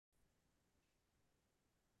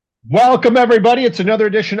Welcome, everybody. It's another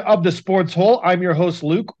edition of the Sports Hole. I'm your host,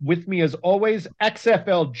 Luke. With me, as always,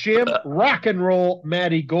 XFL Jim, rock and roll,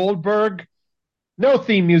 Matty Goldberg. No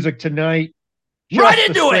theme music tonight. Right Just the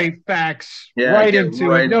into it. straight facts. Yeah, right get into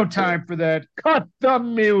right it. No into time for that. Cut the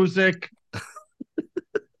music.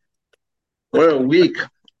 What a week.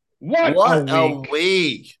 What a a week.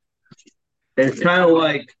 week. It's kind of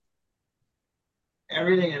like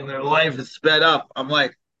everything in their life is sped up. I'm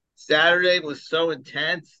like, Saturday was so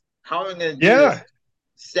intense. How am I going to do this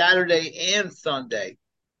Saturday and Sunday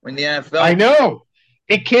when the NFL? I know.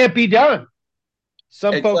 It can't be done.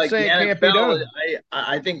 Some It's folks like say the it can't be NFL. done.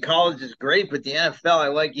 I think college is great, but the NFL I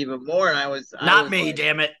like even more. And I was Not me, like,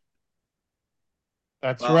 damn it.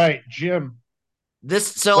 That's Well, right, Jim.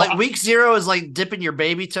 Week 0 is like dipping your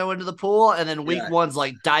baby toe into the pool, and then week Yeah. 1's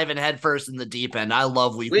like diving headfirst in the deep end. I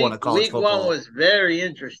love week 1 of college week football. one was very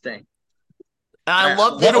interesting. And I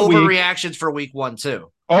love the What a week. overreactions for week 1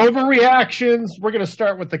 too. Overreactions. We're going to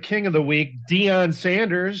start with the king of the week, Deion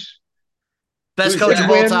Sanders. Best Who's coach that? of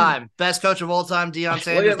all time. Best coach of all time, Deion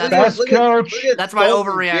Sanders. Best coach. That's my salty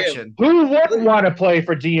overreaction. Jim. Who wouldn't want to play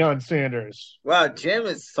for Deion Sanders? Wow, Jim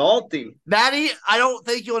is salty. Matty, I don't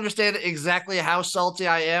think you understand exactly how salty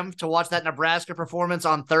I am to watch that Nebraska performance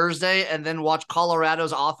on Thursday and then watch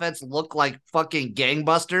Colorado's offense look like fucking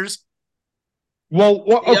gangbusters. Well,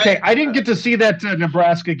 okay. I didn't get to see that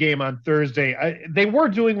Nebraska game on Thursday. They were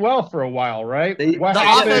doing well for a while, right? The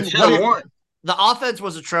offense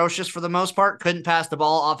was atrocious for the most part. Couldn't pass the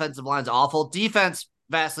ball. Offensive line's awful. Defense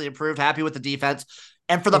vastly improved. Happy with the defense.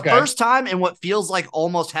 And for the first time in what feels like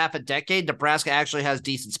almost half a decade, Nebraska actually has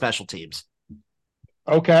decent special teams.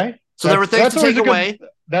 Okay. So there were things to take away.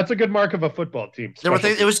 That's a good mark of a football team. There were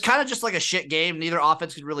things. It was kind of just like a shit game. Neither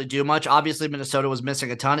offense could really do much. Obviously, Minnesota was missing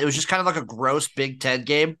a ton. It was just kind of like a gross Big Ten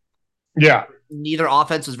game. Yeah. Neither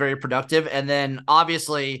offense was very productive. And then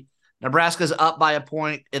obviously Nebraska's up by a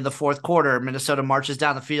point in the fourth quarter. Minnesota marches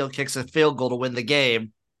down the field, kicks a field goal to win the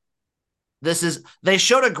game. They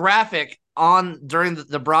showed a graphic during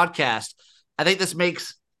the broadcast. I think this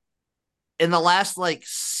makes in the last like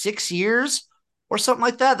 6 years or something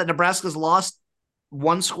like that Nebraska's lost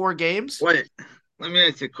one-score games. Wait, let me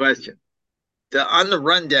ask you a question. On the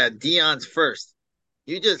rundown, Deion's first.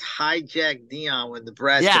 You just hijacked Deion with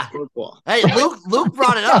Nebraska football. Hey, Luke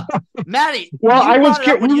brought it up. Matty, well, I was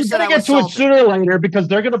we're going to get to it sooner or later because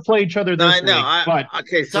they're going to play each other this week.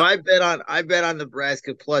 Okay, so I bet on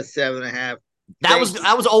Nebraska plus 7.5. That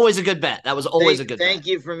was always a good bet. That was always a good bet. Thank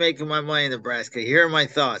you for making my money, Nebraska. Here are my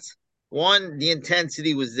thoughts. One, the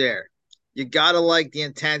intensity was there. You gotta like the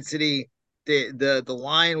intensity. The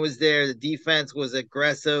line was there. The defense was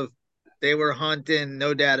aggressive. They were hunting,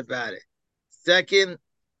 no doubt about it. Second,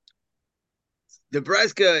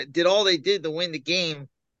 Nebraska did all they did to win the game.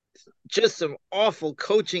 Just some awful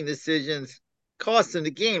coaching decisions cost them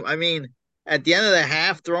the game. I mean, at the end of the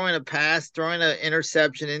half, throwing a pass, throwing an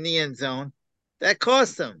interception in the end zone, that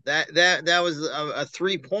cost them. That was a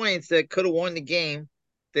 3 points that could have won the game.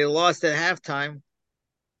 They lost at halftime.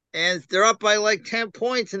 And they're up by like 10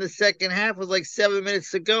 points in the second half with like 7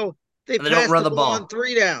 minutes to go. They don't run the ball on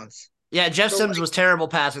 3 downs. Yeah, Jeff Sims was terrible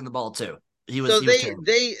passing the ball too. He was terrible.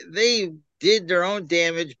 They did their own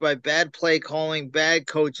damage by bad play calling, bad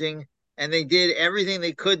coaching, and they did everything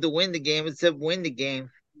they could to win the game except win the game.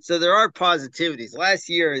 So there are positivities. Last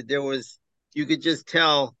year you could just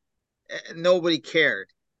tell nobody cared.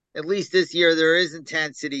 At least this year there is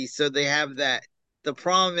intensity, so they have that. The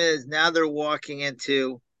problem is now they're walking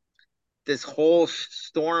into this whole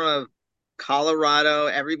storm of Colorado.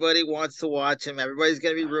 Everybody wants to watch him. Everybody's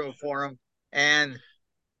going to be rooting for him. And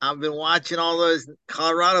I've been watching all those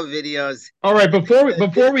Colorado videos. All right, before we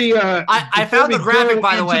I found the graphic,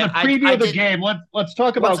 by the way. The preview of the game. Let's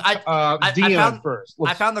talk about Deion first.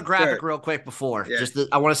 I found the graphic real quick before. Yeah.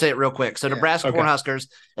 I want to say it real quick. So Nebraska Cornhuskers,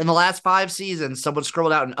 in the last 5 seasons, someone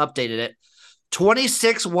scrolled out and updated it.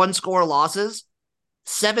 26 one-score losses,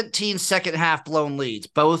 17 second half blown leads.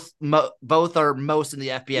 Both are most in the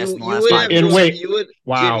FBS in the last 5 years.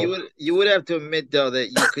 You would have to admit though that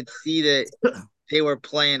you could see that they were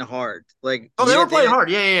playing hard. Like they were playing hard.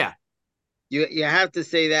 Yeah. You have to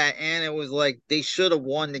say that, and it was like they should have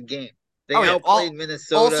won the game. They outplayed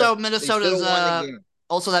Minnesota. Also,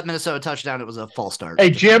 that Minnesota touchdown. It was a false start. Hey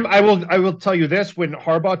Jim, I will tell you this: when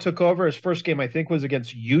Harbaugh took over, his first game I think was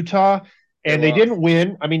against Utah. And they didn't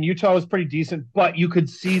win. I mean, Utah was pretty decent, but you could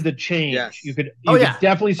see the change. Yes. You could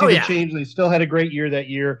definitely see the change. They still had a great year that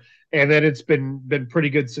year, and then it's been pretty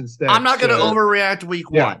good since then. I'm not going to overreact week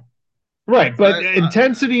 1. Right, but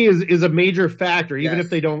intensity is a major factor, even if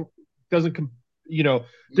they doesn't.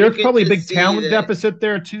 There's probably a big talent deficit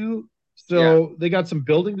there too. So they got some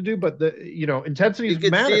building to do, but intensity You could see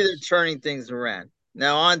they're matters. turning things around.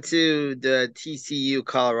 Now on to the TCU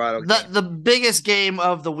Colorado game. The biggest game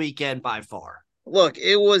of the weekend by far. Look,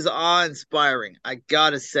 it was awe-inspiring. I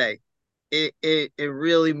gotta say, it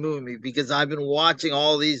really moved me because I've been watching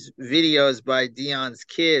all these videos by Dion's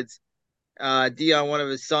kids. Dion, one of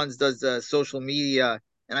his sons, does social media,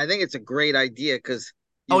 and I think it's a great idea because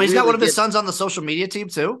he's got one of his sons on the social media team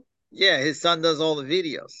too. Yeah, his son does all the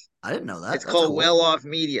videos. I didn't know that. It's called Well Off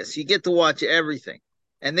Media, so you get to watch everything.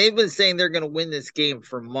 And they've been saying they're going to win this game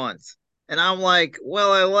for months, and I'm like,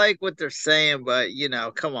 well, I like what they're saying, but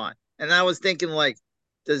come on. And I was thinking, like,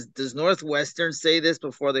 does Northwestern say this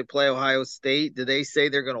before they play Ohio State? Do they say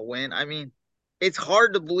they're going to win? I mean, it's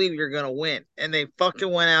hard to believe you're going to win, and they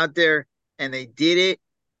fucking went out there and they did it.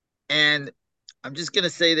 And I'm just going to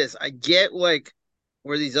say this. I get, like,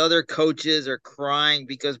 where these other coaches are crying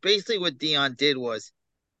because basically what Dion did was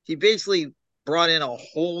he basically brought in a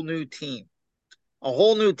whole new team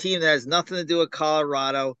that has nothing to do with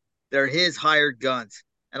Colorado. They're his hired guns.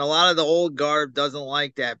 And a lot of the old guard doesn't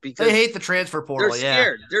like that because they hate the transfer portal. They're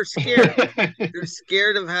scared. Yeah. They're scared. They're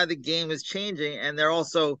scared of how the game is changing. And they're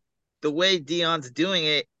also, the way Dion's doing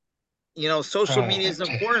it, social media is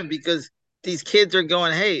important because these kids are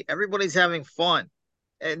going, hey, everybody's having fun.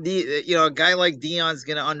 And a guy like Dion's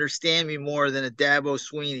going to understand me more than a Dabo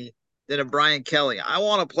Sweeney, than a Brian Kelly. I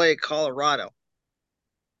want to play at Colorado.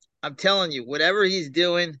 I'm telling you, whatever he's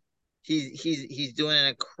doing, he's doing an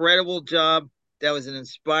incredible job. That was an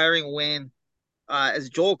inspiring win. As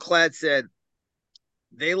Joel Klatt said,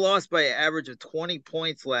 they lost by an average of 20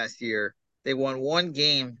 points last year. They won one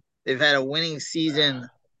game. They've had a winning season.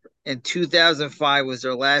 In 2005 was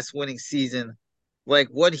their last winning season. Like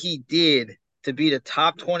what he did to beat a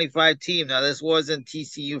top 25 team. Now, this wasn't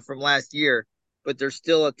TCU from last year, but they're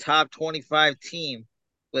still a top 25 team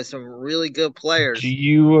with some really good players. Do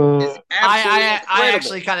you? I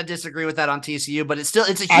actually kind of disagree with that on TCU, but it's a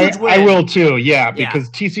huge win. I will too, because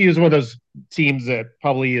TCU is one of those teams that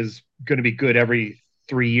probably is going to be good every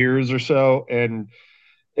 3 years or so, and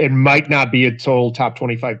it might not be a total top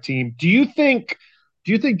 25 team. Do you think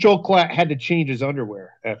Joel Klatt had to change his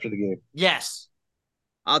underwear after the game? Yes.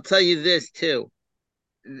 I'll tell you this too.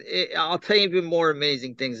 I'll tell you even more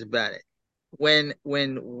amazing things about it. When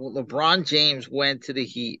LeBron James went to the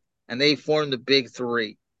Heat and they formed the Big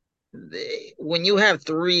Three, when you have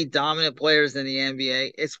three dominant players in the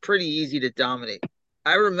NBA, it's pretty easy to dominate.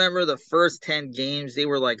 I remember the first 10 games, they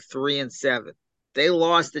were like 3-7. They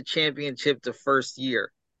lost the championship the first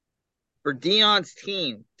year. For Dion's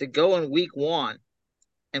team to go in week one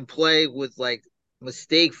and play with like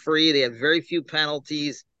mistake-free, they had very few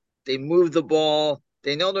penalties. They moved the ball.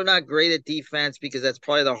 They know they're not great at defense because that's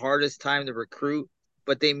probably the hardest time to recruit,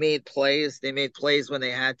 but they made plays. They made plays when they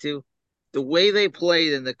had to. The way they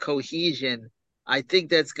played and the cohesion, I think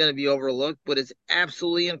that's going to be overlooked, but it's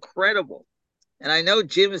absolutely incredible. And I know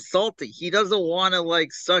Jim is salty. He doesn't want to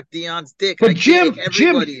like suck Dion's dick. But Jim,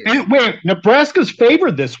 wait, Nebraska's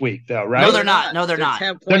favored this week, though, right? No, they're not. No, they're not.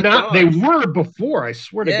 They're not. They were before. I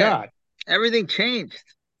swear to God, everything changed.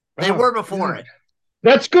 They were before it.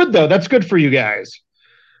 That's good, though. That's good for you guys.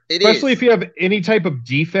 Especially is. If you have any type of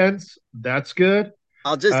defense, that's good.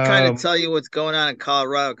 I'll just kind of tell you what's going on in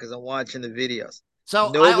Colorado because I'm watching the videos. So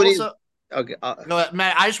okay, go ahead,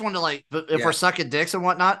 Matt. I just wanted to if we're sucking dicks and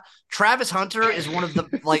whatnot. Travis Hunter is one of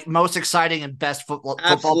the most exciting and best football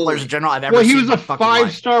players in general I've ever seen. Well, he was a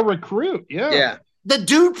 5-star recruit. Yeah. The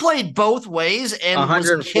dude played both ways and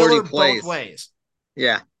was killer both ways.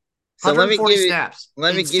 Yeah. So let me give you snaps.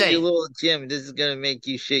 Let me give you a little, Jim. This is gonna make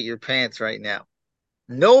you shit your pants right now.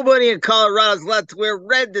 Nobody in Colorado is allowed to wear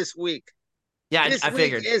red this week. Yeah, this I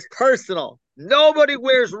figured. It's personal. Nobody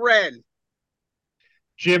wears red.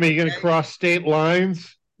 Jim, are you going to cross state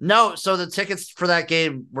lines? No, so the tickets for that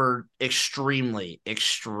game were extremely,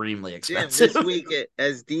 extremely expensive. Jim, this week,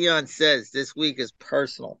 as Dion says, this week is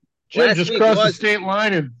personal. Jim, just cross the state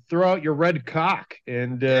line and throw out your red cock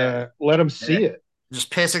and let them see it.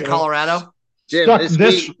 Just piss in Colorado? Jim,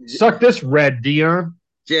 suck this red, Dion.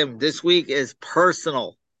 Jim, this week is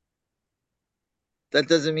personal. That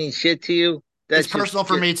doesn't mean shit to you. It's personal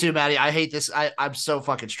for me too, Matty. I hate this. I'm so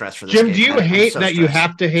fucking stressed for this Jim, game. do you hate that you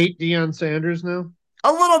have to hate Deion Sanders now?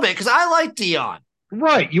 A little bit, because I like Deion.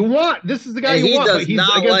 Right. This is the guy you want, but he's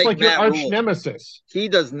against your arch nemesis. He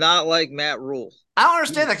does not like Matt Rule. I don't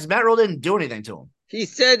understand that because Matt Rule didn't do anything to him. He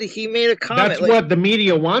said he made a comment. That's what the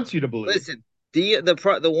media wants you to believe. Listen,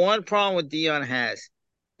 the one problem with Deion has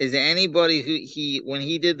is anybody who when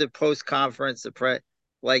he did the post conference,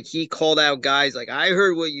 he called out guys like, I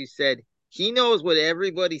heard what you said. He knows what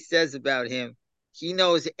everybody says about him, He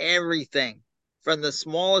knows everything from the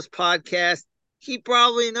smallest podcast. He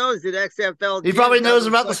probably knows that XFL. He probably knows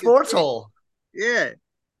about the sports hole. Yeah.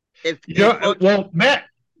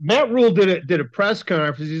 Matt Rule did a press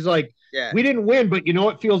conference. He's like, we didn't win, but you know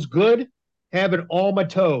what feels good? Having all my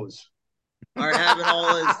toes. Or having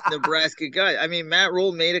all his Nebraska guys. I mean, Matt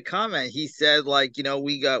Rule made a comment. He said, like,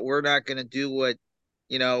 we're not going to do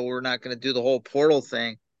we're not going to do the whole portal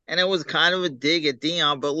thing. And it was kind of a dig at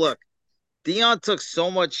Dion. But look, Dion took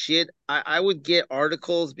so much shit. I would get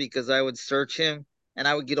articles because I would search him, and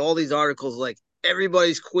I would get all these articles like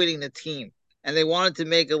everybody's quitting the team. And they wanted to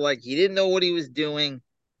make it like he didn't know what he was doing.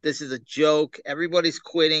 This is a joke. Everybody's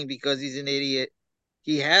quitting because he's an idiot.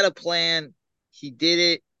 He had a plan. He did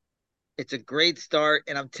it. It's a great start.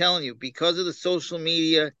 And I'm telling you, because of the social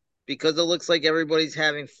media, because it looks like everybody's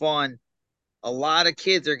having fun, a lot of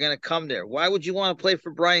kids are going to come there. Why would you want to play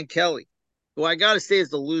for Brian Kelly? Who I got to say is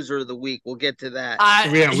the loser of the week. We'll get to that.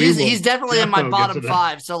 He's definitely in my bottom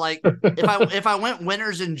five. So, like, if I went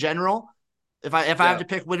winners in general, if I have to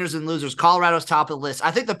pick winners and losers, Colorado's top of the list.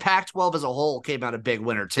 I think the Pac-12 as a whole came out a big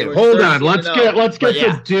winner too. Hold on, let's get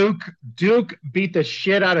to Duke. Duke beat the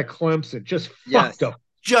shit out of Clemson. Just fucked them.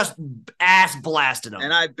 Just ass blasted them.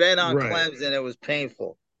 And I bet on Clemson. It was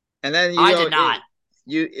painful. And then I did not.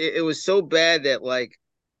 It was so bad that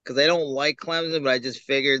because I don't like Clemson, but I just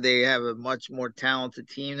figured they have a much more talented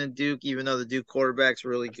team than Duke, even though the Duke quarterback's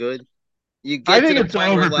really good. I think it's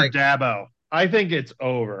over for Dabo. I think it's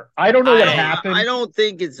over. I don't know what happened. I don't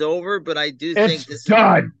think it's over, but I do think this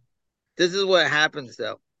done. This is what happens,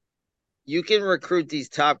 though. You can recruit these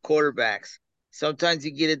top quarterbacks. Sometimes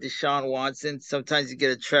you get a Deshaun Watson. Sometimes you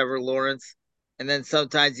get a Trevor Lawrence. And then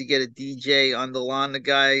sometimes you get a DJ on the lawn, the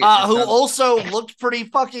guy. Who also looked pretty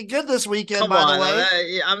fucking good this weekend, by the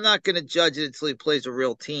way. I'm not going to judge it until he plays a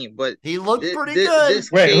real team, but he looked pretty good.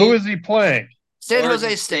 Wait, who is he playing? San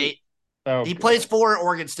Jose State. Oh, he plays for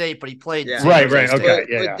Oregon State, but he played. Yeah. Right. Okay.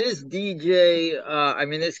 But this DJ,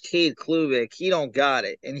 this Cade Klubik, he don't got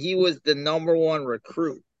it. And he was the number one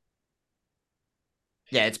recruit.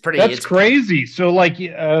 Yeah, it's pretty. That's crazy. So, like,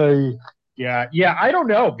 I don't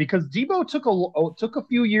know, because Debo took a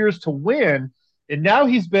few years to win, and now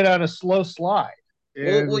he's been on a slow slide.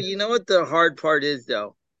 Well, you know what the hard part is,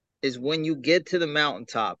 though, is when you get to the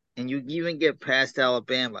mountaintop and you even get past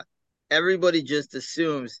Alabama, everybody just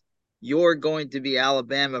assumes you're going to be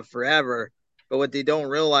Alabama forever. But what they don't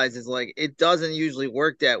realize is, like, it doesn't usually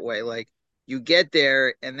work that way. Like, you get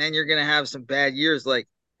there and then you're going to have some bad years. Like,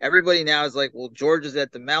 everybody now is like, well, Georgia's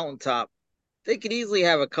at the mountaintop. They could easily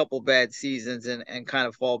have a couple bad seasons and kind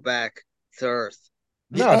of fall back to earth.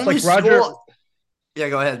 No, it's like Roger. Yeah,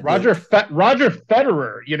 go ahead. Roger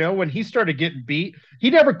Federer, when he started getting beat, he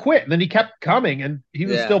never quit, and then he kept coming, and he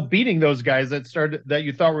was still beating those guys that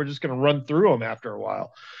you thought were just going to run through him after a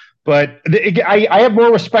while. But I have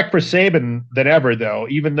more respect for Saban than ever, though,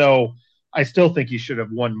 even though I still think he should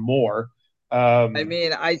have won more.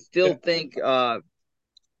 I still think,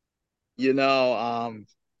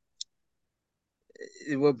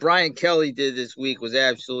 what Brian Kelly did this week was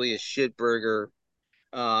absolutely a shit burger.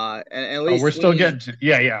 And at least we're still getting to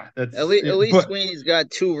at least Sweeney's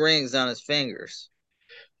got 2 rings on his fingers.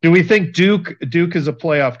 Do we think Duke is a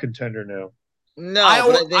playoff contender now? No,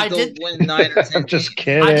 I think they'll win 9 or 10. I'm just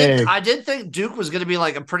kidding. I did think Duke was going to be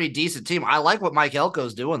like a pretty decent team. I like what Mike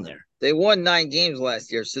Elko's doing there. They won 9 games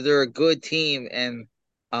last year, so they're a good team, and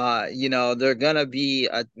they're gonna be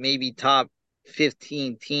a maybe top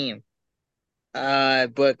 15 team.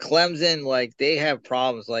 But Clemson, like, they have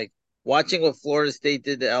problems. Like, watching what Florida State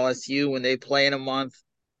did to LSU when they play in a month,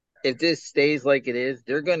 if this stays like it is,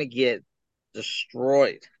 they're gonna get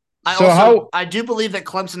destroyed. I do believe that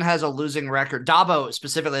Clemson has a losing record. Dabo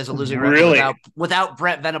specifically has a losing record without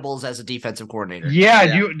Brent Venables as a defensive coordinator. Yeah.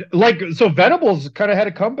 Venables kind of had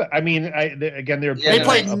a comeback. I mean, they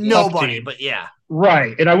played nobody, but yeah.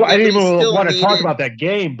 Right. And I didn't even want to talk about that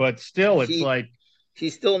game, but still, it's like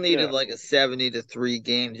he still needed like a 70-3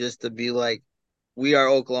 game just to be like, we are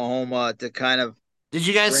Oklahoma, to kind of. Did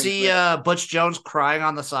you guys see Butch Jones crying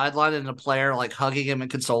on the sideline and a player like hugging him and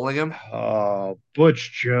consoling him? Oh,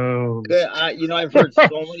 Butch Jones. I've heard so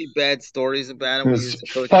many bad stories about him. His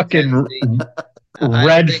fucking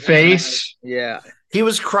red face. He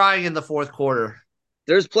was crying in the fourth quarter.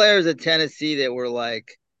 There's players at Tennessee that were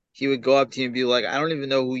like, he would go up to you and be like, I don't even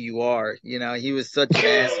know who you are. He was such an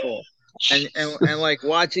asshole. And like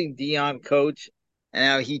watching Dion coach and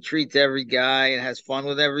how he treats every guy and has fun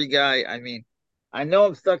with every guy. I mean, I know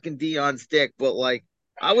I'm stuck in Dion's stick, but like,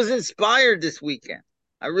 I was inspired this weekend.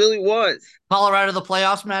 I really was. Colorado the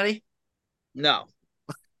playoffs, Matty? No.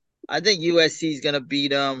 I think USC is going to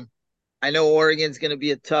beat them. I know Oregon's going to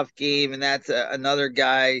be a tough game, and that's another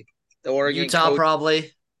guy, the Oregon Utah coach.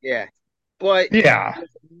 probably. Yeah, but Yeah.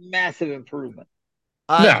 massive improvement.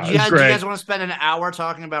 No, it's Do you great. guys want to spend an hour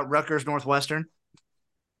talking about Rutgers Northwestern?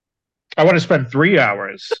 I want to spend 3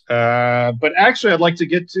 hours. But actually, I'd like to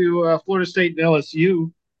get to Florida State and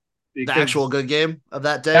LSU The actual because good game of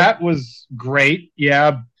that day. that was great.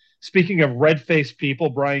 Yeah. Speaking of red faced people,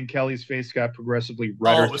 Brian Kelly's face got progressively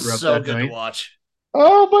redder It was throughout so that good to night. watch.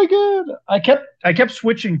 Oh my god! I kept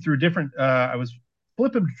switching through different. I was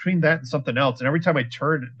flipping between that and something else, and every time I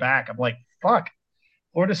turned it back, I'm like, "Fuck!"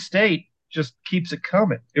 Florida State just keeps it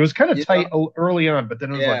coming. It was kind of You know, tight early on, but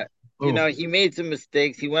then it was like, yeah, boom. he made some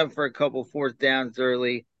mistakes. He went for a couple fourth downs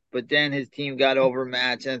early, but then his team got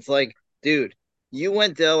overmatched, and it's like, dude, you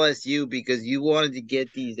went to LSU because you wanted to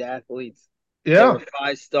get these athletes that Yeah. were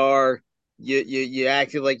 5-star. You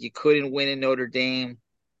acted like you couldn't win in Notre Dame,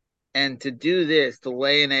 and to do this, to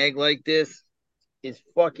lay an egg like this, is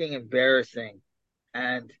fucking embarrassing.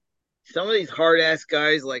 And some of these hard ass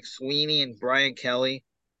guys like Sweeney and Brian Kelly,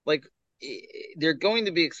 like they're going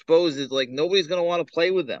to be exposed as like nobody's going to want to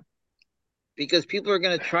play with them because people are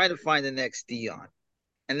going to try to find the next Dion.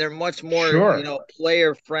 And they're much more, Sure.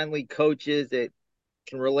 player friendly coaches that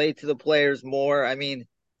can relate to the players more. I mean,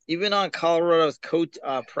 even on Colorado's coach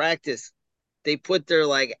practice, they put their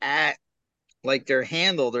their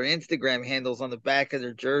handle, their Instagram handles on the back of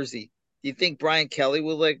their jersey. Do you think Brian Kelly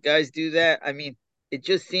will let guys do that? I mean, it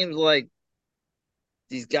just seems like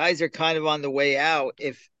these guys are kind of on the way out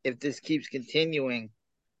if this keeps continuing.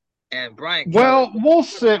 And Brian Kelly, Well, we'll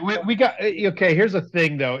see. We got okay. Here's the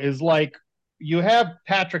thing, though, is like you have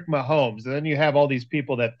Patrick Mahomes, and then you have all these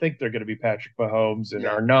people that think they're going to be Patrick Mahomes and yeah,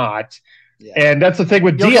 are not. yeah, And that's the thing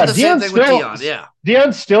with You'll get Dion. the same thing with Dion, yeah.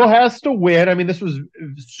 Dion still has to win. I mean, this was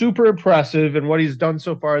super impressive, and what he's done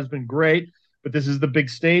so far has been great. But this is the big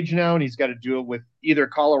stage now, and he's got to do it with either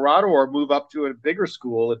Colorado or move up to a bigger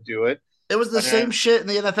school and do it. It was the same And shit in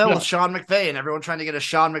the NFL no, with Sean McVay and everyone trying to get a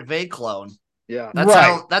Sean McVay clone. yeah.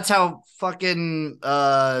 right. That's how fucking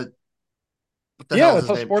what the Yeah, hell is that's his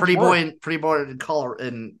how name? sports work. Pretty boy in color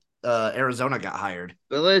in Arizona got hired.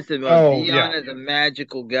 But listen, bro, Oh Dion yeah. is a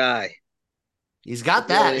magical guy. He's He got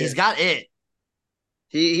that. really He's is. got it.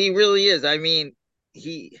 He really is. I mean,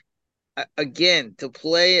 he again to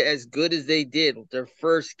play as good as they did with their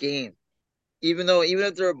first game, even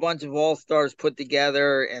if they're a bunch of all stars put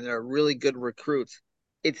together and they're really good recruits,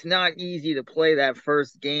 it's not easy to play that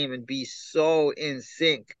first game and be so in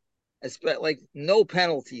sync. Like no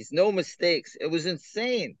penalties, no mistakes. It was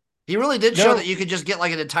insane. He really did show that No, you could just get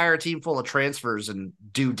like an entire team full of transfers and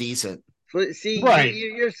do decent. But see, right.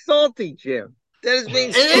 you're salty, Jim. That is being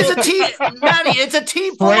It is a salty. team, Matty. It's a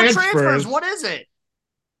team full of transfers. Transfers. What is it?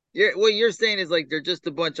 What you're saying is like they're just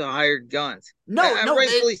a bunch of hired guns. No, And no.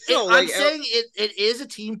 rightfully so. I'm saying it is a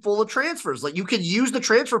team full of transfers. Like you could use the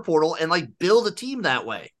transfer portal and like build a team that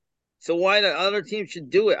way. So why the other team should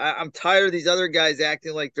do it? I'm tired of these other guys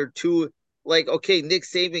acting like they're too like okay. Nick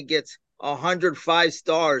Saban gets 105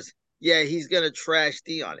 stars. Yeah, he's gonna trash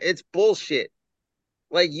Dion. It's bullshit.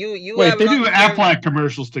 Like you Wait, have they it on do the terms. Aflac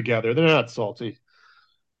commercials together. They're not salty.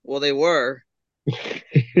 Well, they were.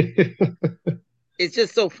 It's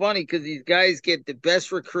just so funny because these guys get the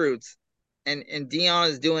best recruits, and Dion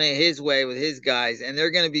is doing it his way with his guys, and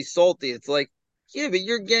they're going to be salty. It's like, yeah, but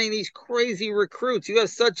you're getting these crazy recruits. You have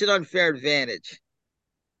such an unfair advantage.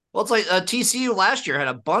 Well, it's like TCU last year had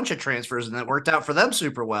a bunch of transfers and that worked out for them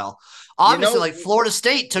super well. You Obviously, know, like Florida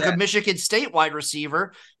State took a yeah. Michigan State wide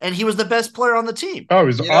receiver and he was the best player on the team. Oh, it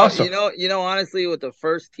was awesome. Honestly, with the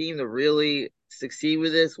first team to really succeed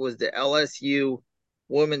with this was the LSU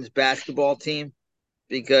women's basketball team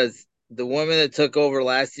because the woman that took over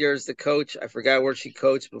last year as the coach, I forgot where she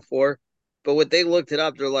coached before, but what they looked it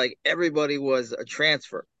up, they're like everybody was a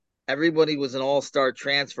transfer. Everybody was an all-star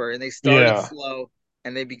transfer, and they started Yeah. slow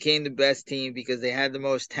and they became the best team because they had the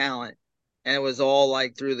most talent. And it was all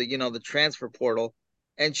like through the transfer portal.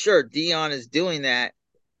 And sure, Dion is doing that,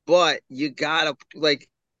 but you gotta like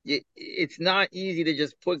it's not easy to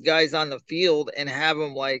just put guys on the field and have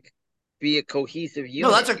them like be a cohesive unit.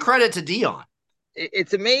 No, that's a credit to Dion.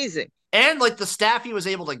 It's amazing. And like the staff he was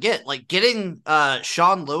able to get, like getting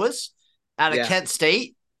Sean Lewis out of Kent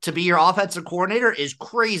State to be your offensive coordinator is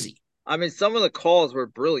crazy. I mean, some of the calls were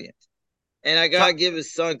brilliant. And I got to give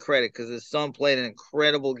his son credit because his son played an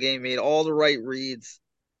incredible game, made all the right reads.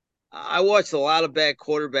 I watched a lot of bad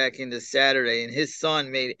quarterbacking this Saturday, and his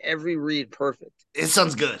son made every read perfect. His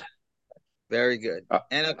son's good. Very good.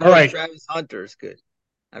 And, of course, Travis Hunter is good.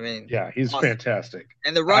 I mean, yeah, he's awesome. Fantastic.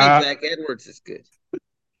 And the running back, Edwards, is good.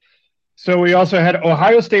 So we also had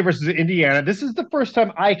Ohio State versus Indiana. This is the first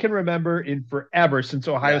time I can remember in forever since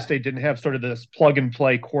Ohio State didn't have sort of this plug and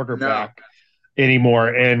play quarterback anymore.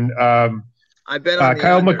 And I bet on the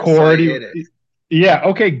Kyle under, McCord. Yeah.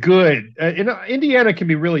 Okay. Good. Indiana can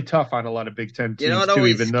be really tough on a lot of Big Ten teams too,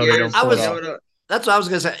 even though they don't. That's what I was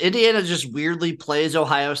gonna say. Indiana just weirdly plays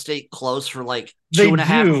Ohio State close for like they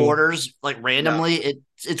 2.5 quarters, like randomly. No.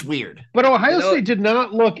 It's weird. But Ohio State did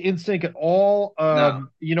not look in sync at all.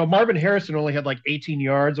 Marvin Harrison only had like 18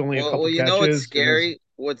 yards, only a couple catches. You know what's scary?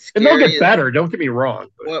 And they'll get better. Don't get me wrong.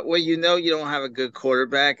 What you don't have a good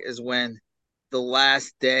quarterback is when the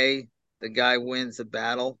last day the guy wins a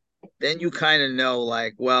battle. Then you kind of know,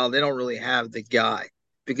 like, well, they don't really have the guy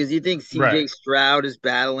because you think C.J. Stroud is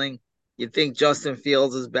battling. You think Justin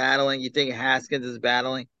Fields is battling. You think Haskins is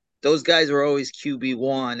battling. Those guys were always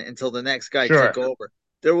QB1 until the next guy took over.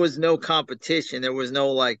 There was no competition. There was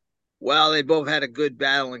no like, well, they both had a good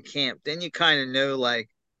battle in camp. Then you kind of know like,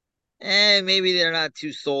 maybe they're not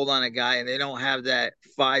too sold on a guy and they don't have that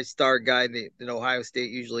 5-star guy that Ohio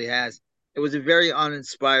State usually has. It was a very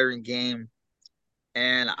uninspiring game.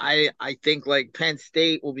 And I think like Penn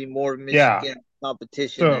State will be more Michigan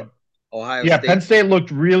competition than Ohio State. Yeah, Penn State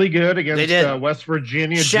looked really good against West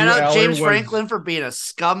Virginia. Shout out James Franklin for being a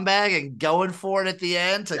scumbag and going for it at the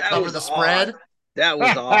end to cover the spread. That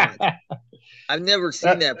was odd. I've never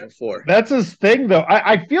seen that before. That's his thing, though.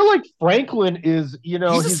 I feel like Franklin is, he's a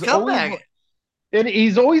scumbag. And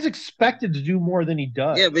he's always expected to do more than he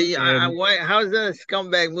does. Yeah, but how is that a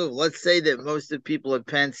scumbag move? Let's say that most of the people at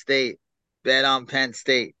Penn State bet on Penn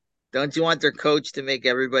State. Don't you want their coach to make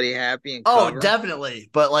everybody happy and cover? Definitely.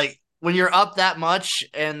 But like when you're up that much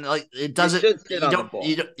and like it doesn't, you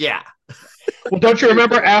don't, yeah. Well, don't you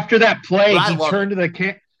remember after that play, he turned to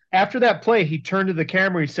the after that play, he turned to the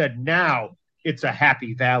camera. He said, "Now it's a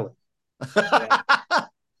happy valley."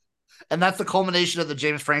 And that's the culmination of the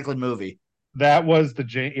James Franklin movie. That was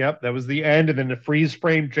that was the end. And then the freeze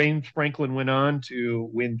frame, James Franklin went on to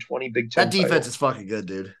win 20 Big Ten. That defense is fucking good,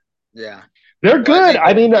 dude. Yeah. They're good.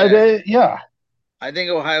 I think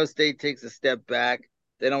Ohio State takes a step back.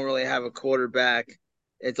 They don't really have a quarterback.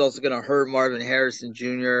 It's also going to hurt Marvin Harrison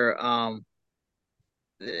Jr.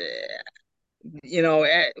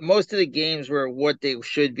 Most of the games were what they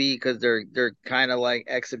should be because they're kind of like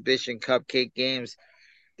exhibition cupcake games.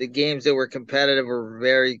 The games that were competitive were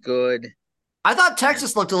very good. I thought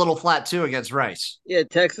Texas looked a little flat too against Rice. Yeah,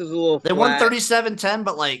 Texas was a little flat. They won 37-10,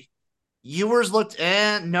 but like Ewers looked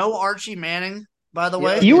no Archie Manning, by the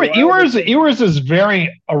way. Ewers is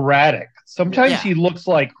very erratic. Sometimes he looks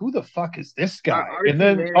like, who the fuck is this guy? And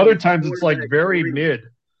then Manning, other times it's like very mid.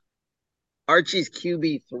 Archie's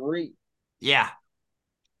QB3. Yeah.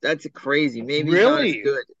 That's crazy. Maybe really? He's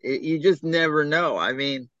not as good. You just never know. I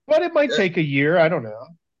mean. But it might take a year. I don't know.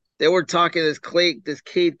 They were talking this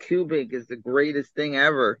Cade Kubik is the greatest thing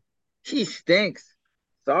ever. He stinks.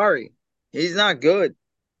 Sorry. He's not good.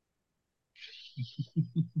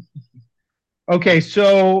 Okay,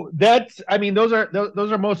 so those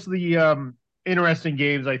are most of the interesting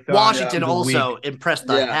games I thought. Washington also impressed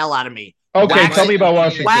the hell out of me. Okay, tell me about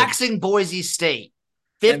Washington. Waxing Boise State.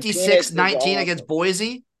 56-19 against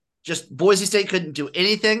Boise. Just Boise State couldn't do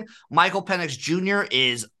anything. Michael Penix Jr.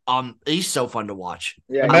 is he's so fun to watch.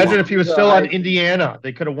 Yeah, imagine if he was still on Indiana.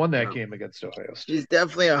 They could have won that game against Ohio State. He's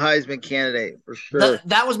definitely a Heisman candidate for sure.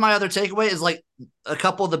 That was my other takeaway is like a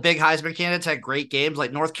couple of the big Heisman candidates had great games.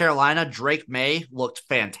 Like North Carolina, Drake May looked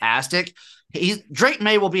fantastic. Drake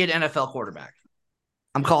May will be an NFL quarterback.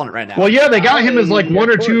 I'm calling it right now. Well, yeah, they got him as like 1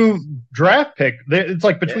 or 2 draft pick. It's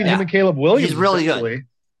like between him and Caleb Williams. He's really good.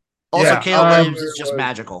 Also, Caleb Williams is just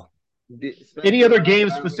magical. Any other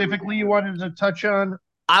games specifically you wanted to touch on?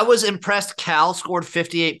 I was impressed Cal scored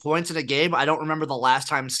 58 points in a game. I don't remember the last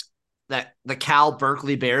time that the Cal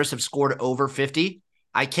Berkeley Bears have scored over 50.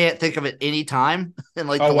 I can't think of it any time in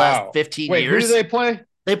like the last 15 years. Who did they play?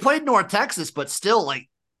 They played North Texas, but still, like,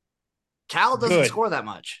 Cal doesn't score that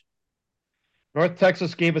much. North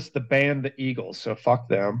Texas gave us the band the Eagles, so fuck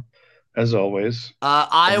them. As always,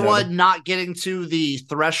 Iowa not getting to the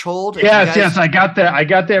threshold. Yes, I got that. I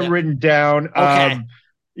got that written down. Okay.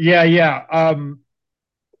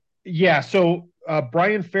 So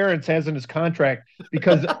Brian Ferentz has in his contract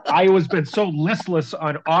because Iowa's been so listless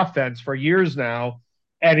on offense for years now,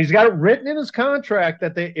 and he's got it written in his contract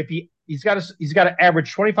that he's got to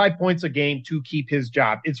average 25 points a game to keep his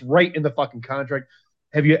job. It's right in the fucking contract.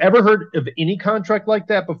 Have you ever heard of any contract like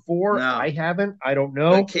that before? No. I haven't. I don't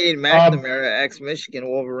know. Cade McNamara, ex-Michigan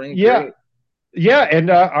Wolverine. Yeah. Great. Yeah, and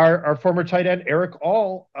our former tight end, Eric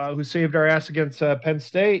All, who saved our ass against Penn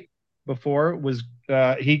State, before was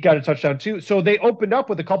he got a touchdown too. So they opened up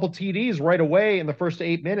with a couple TDs right away in the first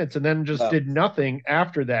 8 minutes, and then just did nothing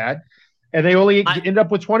after that. And they only ended up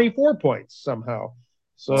with 24 points somehow.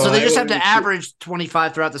 So they just have to average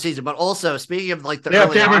 25 throughout the season. But also, speaking of like they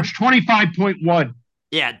have to average 25.1.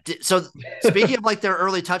 Yeah. So speaking of like their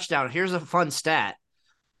early touchdown, here's a fun stat.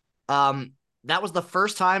 That was the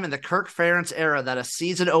first time in the Kirk Ferentz era that a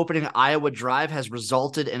season-opening Iowa drive has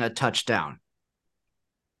resulted in a touchdown.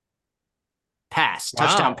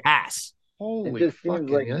 Touchdown pass. Holy it just seems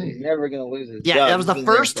like he's never going to lose his job. That was the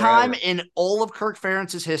first time in all of Kirk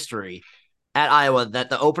Ferentz's history at Iowa that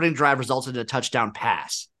the opening drive resulted in a touchdown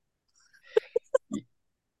pass.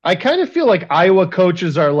 I kind of feel like Iowa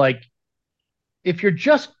coaches are like, if you're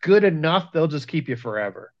just good enough, they'll just keep you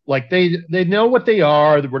forever. Like they know what they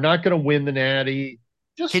are. We're not going to win the Natty.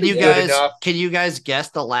 Can you guys guess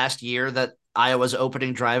the last year that Iowa's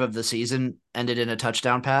opening drive of the season ended in a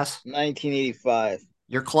touchdown pass? 1985.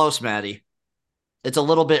 You're close, Matty. It's a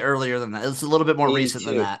little bit earlier than that. It's a little bit more recent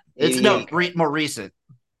than that. It's more recent.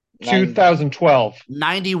 2012.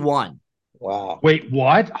 91. Wow. Wait,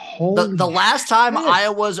 what? Holy the last time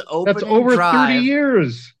Iowa's opening That's over drive, 30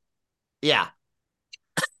 years. Yeah.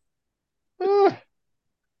 And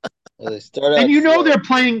they're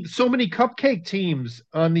playing so many cupcake teams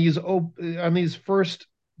on these first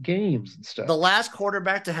games and stuff. The last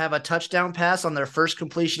quarterback to have a touchdown pass on their first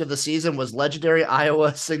completion of the season was legendary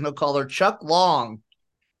Iowa signal caller Chuck Long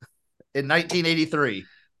in 1983.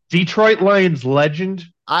 Detroit Lions legend.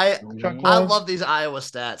 I love these Iowa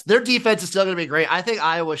stats. Their defense is still going to be great. I think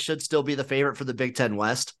Iowa should still be the favorite for the Big Ten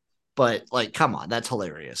West, but like, come on, that's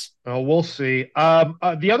hilarious. Oh, we'll see.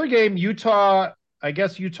 The other game, Utah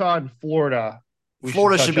and Florida.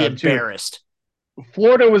 Florida should be embarrassed.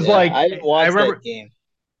 Florida was I didn't watch that game.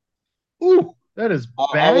 Ooh, that is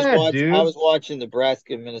bad, dude. I was watching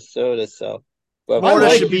Nebraska, Minnesota, so. But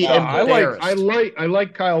Florida should be embarrassed. I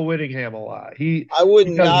like Kyle Whittingham a lot. I would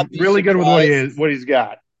not be really good with what he's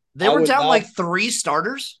got. They were down like 3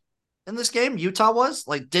 starters in this game. Utah was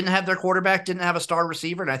like didn't have their quarterback, didn't have a star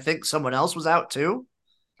receiver, and I think someone else was out too.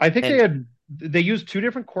 I think they used 2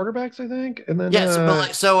 different quarterbacks, I think, and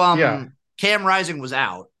then Cam Rising was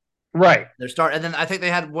out. Right. And then I think they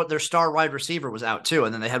had their star wide receiver was out too,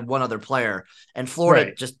 and then they had one other player, and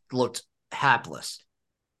Florida just looked hapless.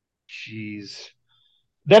 Jeez.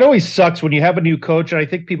 That always sucks when you have a new coach, and I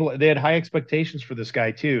think they had high expectations for this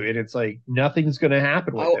guy too, and it's like nothing's going to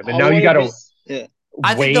happen with him. And now you got to.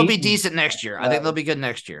 I think they'll be decent next year. I think they'll be good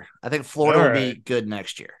next year. I think Florida will be good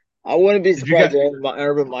next year. I wouldn't be surprised if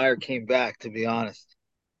Urban Meyer came back. To be honest,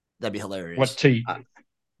 that'd be hilarious.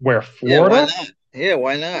 Where Florida? Yeah,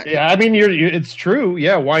 why not? Yeah, I mean, it's true.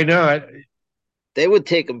 Yeah, why not? They would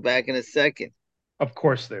take him back in a second. Of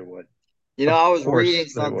course they would. I was reading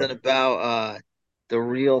something about the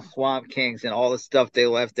real Swamp Kings and all the stuff they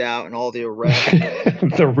left out and all the arrests.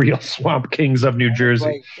 The real Swamp Kings of New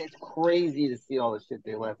Jersey. It's crazy to see all the shit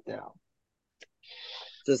they left out.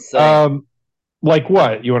 Just saying. Like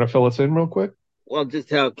what? You want to fill us in real quick? Well, just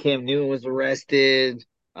how Cam Newton was arrested.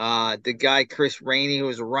 The guy Chris Rainey, who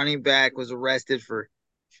was a running back, was arrested for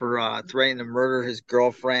threatening to murder his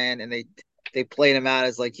girlfriend, and they played him out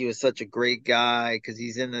as like he was such a great guy because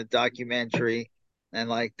he's in the documentary, and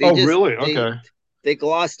like really? Okay. They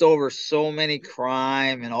glossed over so many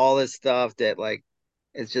crime and all this stuff that like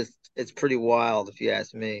it's pretty wild if you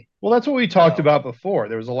ask me. Well, that's what we talked about before.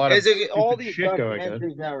 There was a lot of all these shit going on.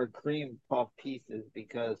 Documentaries now are cream puff pieces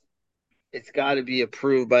because it's got to be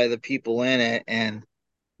approved by the people in it, and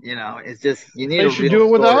it's just you need. They should do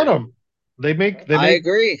it without them. They make. I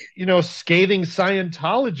agree. Scathing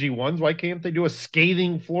Scientology ones. Why can't they do a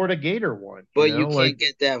scathing Florida Gator one? But you can't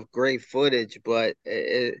get that great footage. But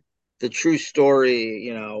the true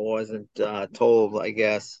story, wasn't told. I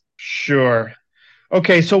guess. Sure.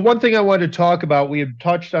 Okay, so one thing I wanted to talk about, we had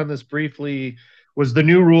touched on this briefly, was the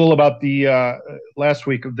new rule about the last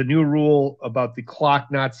week of the new rule about the clock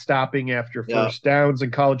not stopping after first downs in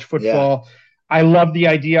college football. Yeah. I love the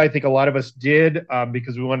idea. I think a lot of us did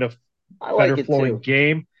because we wanted a better flowing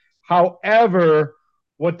game. However,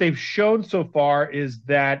 what they've shown so far is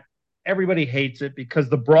that everybody hates it because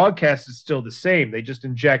the broadcast is still the same. They just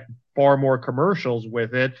inject far more commercials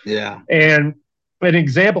with it. Yeah. And an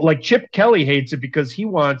example, like Chip Kelly hates it because he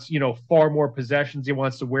wants, far more possessions. He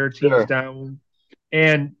wants to wear teams down.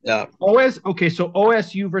 And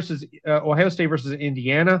OSU versus Ohio State versus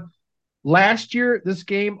Indiana. Last year, this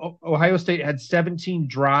game, Ohio State had 17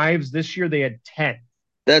 drives. This year, they had 10.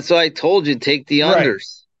 That's why I told you, take the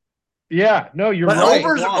unders. Yeah, no, you're right.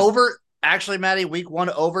 Actually, Matty, week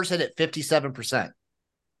 1 overs hit at 57%.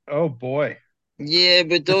 Oh, boy. Yeah,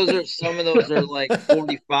 but some of those are like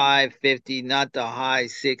 45, 50, not the high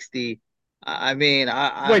 60. I mean,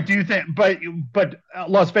 Wait, do you think? But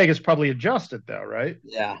Las Vegas probably adjusted though, right?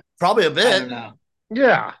 yeah, Probably a I don't bit. know.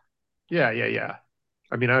 Yeah, yeah.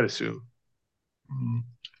 I mean, I'd assume. Mhm.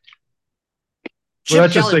 Well, Chip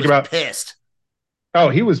let's just Kelly think was about. pissed. Oh,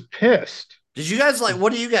 he was pissed. Did you guys like?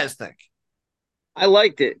 What do you guys think? I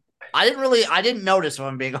liked it. I didn't notice, if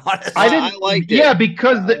I'm being honest. I I didn't. liked it. Yeah, Liked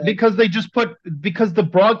because they just put because the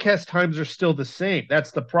broadcast times are still the same.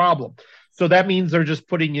 That's the problem. So that means they're just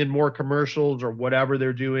putting in more commercials or whatever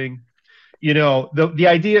they're doing. The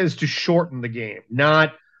idea is to shorten the game,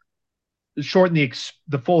 not shorten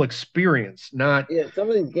the full experience, not Yeah, some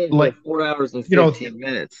of these games like are 4 hours and you know 15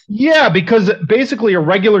 minutes. yeah, because basically a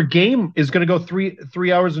regular game is going to go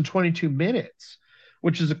three hours and 22 minutes,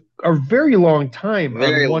 which is a very long time on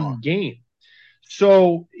Very one long. game.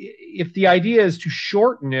 So if the idea is to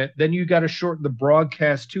shorten it, then you got to shorten the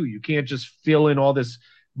broadcast too. You can't just fill in all this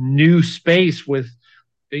new space with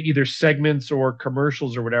either segments or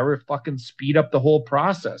commercials or whatever. Fucking speed up the whole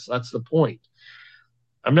process. That's the point.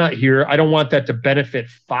 I'm not here. I don't want that to benefit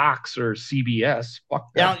Fox or CBS. Fuck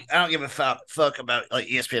Yeah, them. I don't give a fuck about like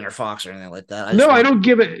ESPN or Fox or anything like that. No, I don't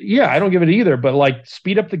give it. Yeah, I don't give it either. But like,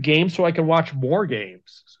 speed up the game so I can watch more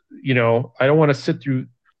games. I don't want to sit through,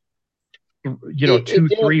 It two,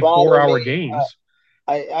 didn't three, bother 4 hour me. games.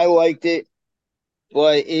 I liked it,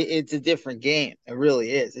 but it's a different game. It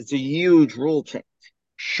really is. It's a huge rule change. It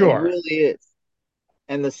Sure. really is.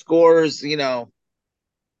 And the scores,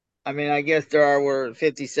 I mean, I guess were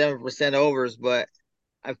 57% overs, but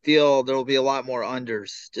I feel there will be a lot more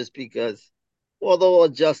unders just because, well, they'll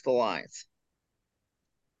adjust the lines.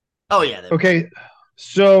 Oh yeah. Okay.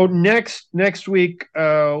 So next week,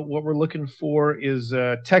 what we're looking for is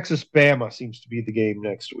Texas Bama seems to be the game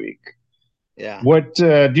next week. Yeah. What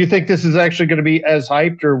do you think this is actually going to be as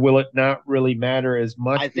hyped, or will it not really matter as I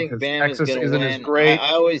much think because Bama's Texas going to isn't as win. I, great?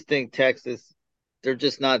 I always think Texas, they're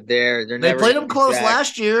just not there. They're They never played going to them be close back.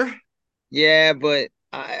 last year. Yeah, but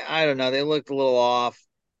I don't know. They looked a little off.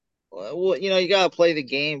 Well, you got to play the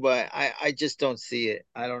game, but I just don't see it.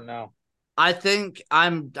 I don't know. I think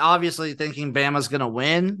I'm obviously thinking Bama's going to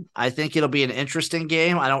win. I think it'll be an interesting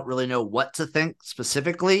game. I don't really know what to think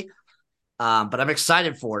specifically, but I'm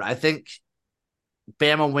excited for it. I think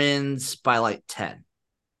Bama wins by like 10.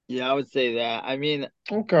 Yeah, I would say that. I mean,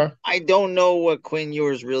 Okay. I don't know what Quinn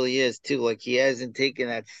Ewers really is, too. Like, he hasn't taken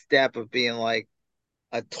that step of being like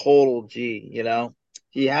a total G.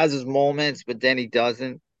 He has his moments, but then he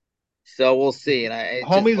doesn't. So we'll see. And it's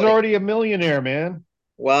just Homie's like, already a millionaire, man.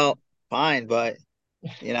 well, fine, but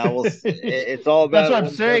it's all That's about what I'm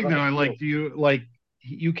what he does saying on though. the I field. like do you like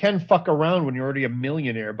you can fuck around when you're already a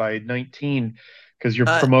millionaire by 19 because you're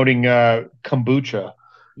Uh, promoting kombucha.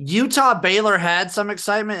 Utah Baylor had some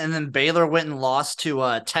excitement, and then Baylor went and lost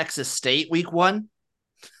to Texas State week 1.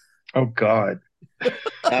 Oh God.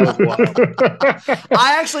 That was wild.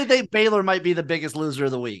 I actually think Baylor might be the biggest loser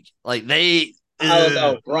of the week. Like they, I don't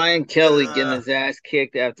know. Brian Kelly getting his ass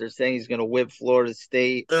kicked after saying he's going to whip Florida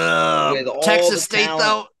State with all Texas the State talent.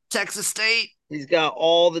 though. Texas State. He's got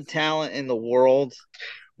all the talent in the world.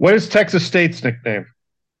 What is Texas State's nickname?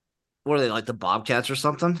 What are they, like the Bobcats or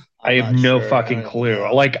something? I I'm have not no sure. fucking I don't clue.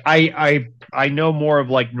 know. Like I know more of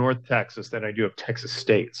like North Texas than I do of Texas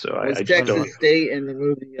State. So It was I just don't. Texas State in the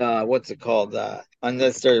movie. What's it called?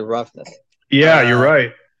 Unnecessary Roughness. Yeah, you're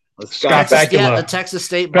right. With Scott Scott Texas, yeah, the Bakula, Texas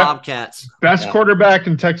State Bobcats. best Yeah. quarterback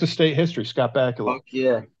in Texas State history. Scott Bakula. Fuck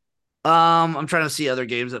yeah. I'm trying to see other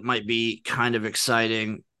games that might be kind of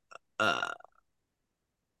exciting. Uh,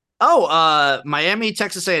 Miami,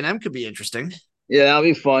 Texas A&M could be interesting. Yeah, that'll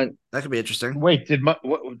be fun. That could be interesting. Wait,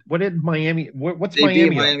 what did Miami? What's They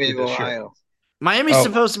beat Miami up Miami to of this year? Ohio. Miami's Oh,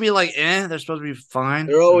 supposed to be like, they're supposed to be fine.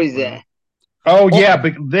 They're always there. oh Well, yeah,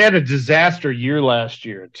 but they had a disaster year last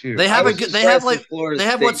year too. They I have was they have impressed with like Florida they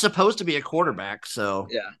have State. what's supposed to be a quarterback. So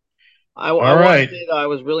Yeah. I All want to right. say that I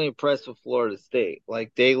was really impressed with Florida State.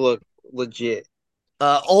 Like, they look legit.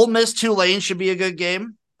 Ole Miss Tulane should be a good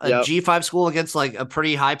game. A Yep. G5 school against like a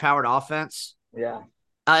pretty high powered offense. Yeah.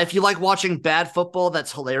 If you like watching bad football,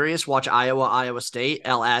 that's hilarious. Watch Iowa State,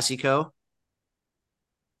 El Asico.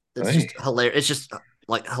 It's Hey. just hilarious. It's just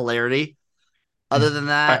like hilarity. Other than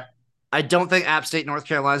that, I don't think App State North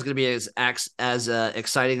Carolina is going to be as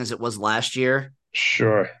exciting as it was last year.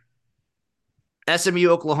 Sure. SMU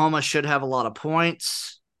Oklahoma should have a lot of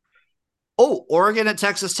points. Oh, Oregon at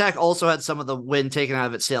Texas Tech also had some of the win taken out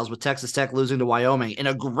of its sails with Texas Tech losing to Wyoming in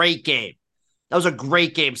a great game. That was a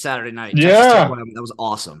great game Saturday night. Yeah. Texas Tech, Wyoming. That was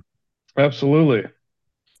awesome. Absolutely.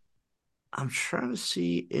 I'm trying to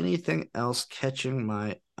see anything else catching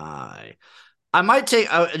my eye. I might take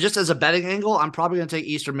just as a betting angle. I'm probably going to take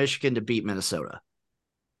Eastern Michigan to beat Minnesota.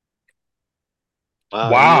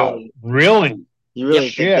 Wow, really? You really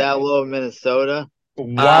Yep. think that low of Minnesota?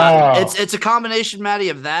 Wow. It's a combination, Matty,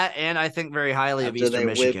 of that, and I think very highly of Eastern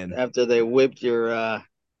Michigan. After they whipped your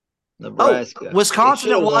Nebraska.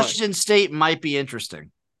 Wisconsin at Washington State might be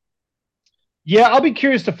interesting. Yeah, I'll be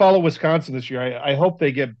curious to follow Wisconsin this year. I hope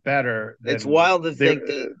they get better. It's wild to think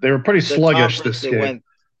they were pretty sluggish this game.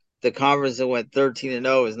 The conference that went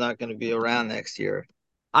 13-0 is not going to be around next year.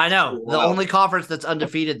 I know. The only conference that's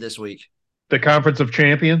undefeated this week. The Conference of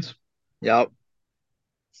Champions? Yep.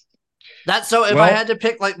 If I had to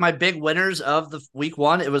pick like my big winners of the week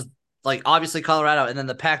one, it was like obviously Colorado, and then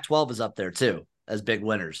the Pac-12 is up there too as big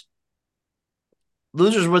winners.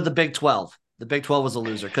 Losers were the Big 12. The Big 12 was a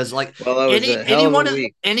loser because like anyone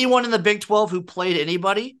in the Big 12 who played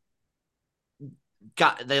anybody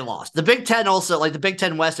they lost. The Big 10 also, like the Big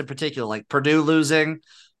 10 West in particular, like Purdue losing,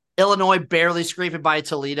 Illinois barely scraping by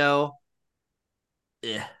Toledo.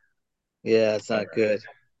 Yeah, it's not good.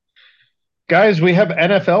 Guys, we have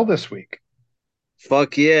NFL this week.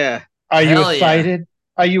 Fuck yeah. Are you excited? Yeah.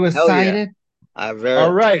 Are you excited? Yeah.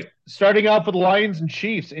 All right. Starting off with Lions and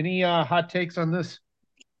Chiefs. Any hot takes on this?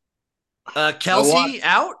 Kelsey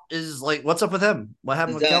out is like, what's up with him? What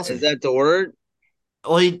happened with Kelsey? Is that the word?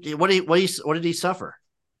 Well, what did he suffer?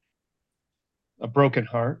 A broken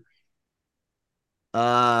heart.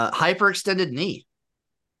 Hyperextended knee.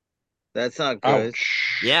 That's not good.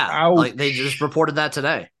 Ouch. Yeah, Ouch. like they just reported that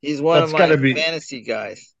today. He's one of my fantasy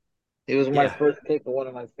guys. He was my first pick of one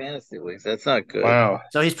of my fantasy leagues. That's not good. Wow.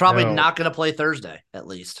 So he's probably not going to play Thursday, at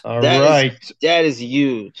least. All right. That is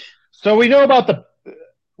huge. So we know about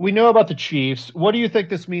the Chiefs. What do you think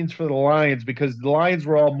this means for the Lions? Because the Lions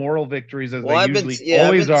were all moral victories as they usually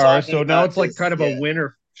always are. So now it's like kind of a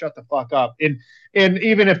winner. Shut the fuck up. And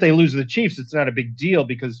even if they lose to the Chiefs, it's not a big deal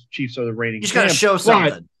because Chiefs are the reigning. You just got to show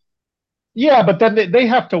something. Yeah, but then they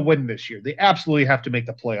have to win this year. They absolutely have to make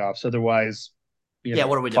the playoffs. Otherwise, what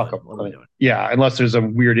are we doing? What are we doing? Yeah, unless there's a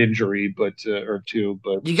weird injury, or two.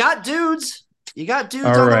 But you got dudes. On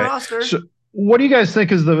the roster. So, what do you guys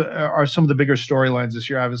think are some of the bigger storylines this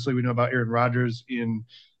year? Obviously, we know about Aaron Rodgers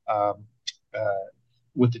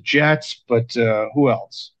with the Jets, but who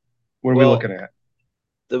else? What are we looking at?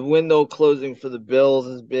 The window closing for the Bills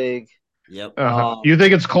is big. Yep. You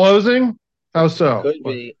think it's closing? How so? It could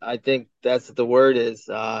be. I think that's what the word is.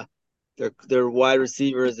 Their wide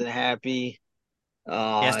receiver isn't happy.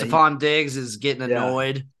 Stephon Diggs is getting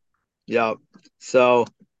annoyed. Yep. So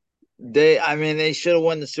they should have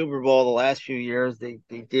won the Super Bowl the last few years. They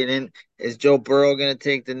didn't. Is Joe Burrow going to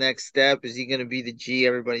take the next step? Is he going to be the G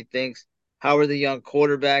everybody thinks? How are the young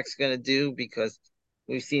quarterbacks going to do? Because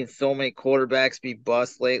we've seen so many quarterbacks be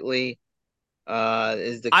bust lately.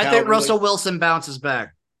 I think Russell Wilson bounces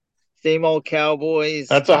back. Same old Cowboys.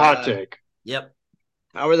 That's a hot take. Yep.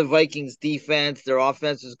 How are the Vikings defense? Their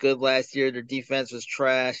offense was good last year. Their defense was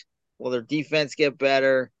trash. Will their defense get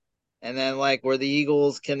better? And then, where the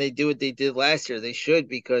Eagles, can they do what they did last year? They should,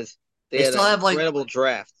 because they had an incredible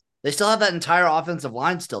draft. They still have that entire offensive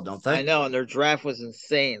line still, don't they? I know, and their draft was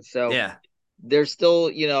insane. So yeah, they're still,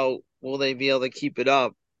 will they be able to keep it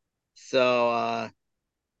up? So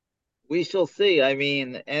we shall see. I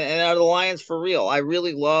mean, and are the Lions for real? I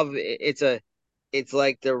really love it. It's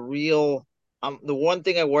like the real. The one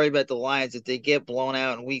thing I worry about the Lions, if they get blown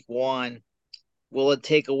out in week one, will it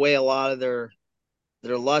take away a lot of their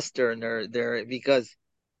luster and their because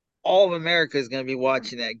all of America is going to be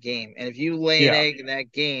watching that game, and if you lay an egg in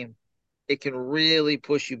that game, it can really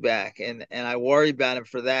push you back. And I worry about them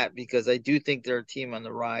for that, because I do think they're a team on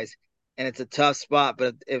the rise, and it's a tough spot.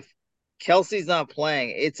 But if Kelsey's not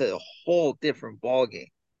playing, it's a whole different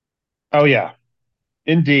ballgame. Oh, yeah,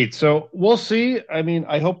 indeed. So we'll see. I mean,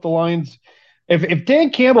 I hope the Lions, if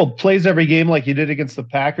Dan Campbell plays every game like he did against the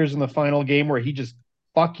Packers in the final game, where he just,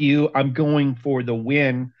 fuck you, I'm going for the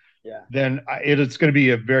win, then it's going to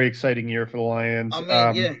be a very exciting year for the Lions.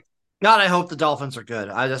 God, I hope the Dolphins are good.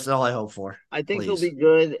 That's all I hope for. I think they'll be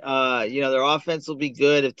good. Their offense will be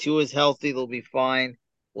good. If Tua's healthy, they'll be fine.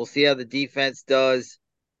 We'll see how the defense does.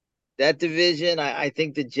 That division, I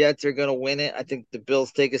think the Jets are going to win it. I think the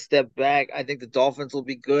Bills take a step back. I think the Dolphins will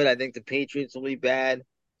be good. I think the Patriots will be bad.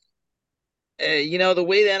 The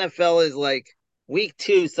way the NFL is, week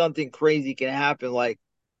 2, something crazy can happen.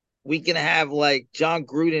 We can have, John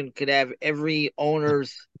Gruden could have every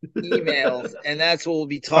owner's emails, and that's what we'll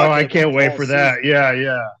be talking about. Oh, I can't wait for that.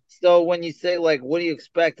 Yeah. So when you say, what do you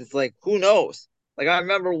expect? It's who knows? I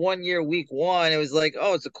remember one year, week 1, it was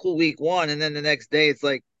oh, it's a cool week 1. And then the next day, it's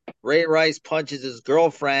Ray Rice punches his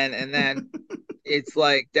girlfriend, and then it's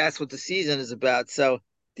like that's what the season is about. So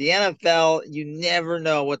the NFL, you never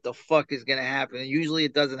know what the fuck is going to happen. And usually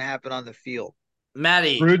it doesn't happen on the field.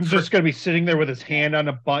 Matty, Gruden's just going to be sitting there with his hand on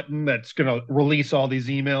a button that's going to release all these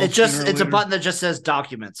emails. it's a button that just says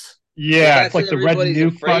documents. Yeah, it's like the red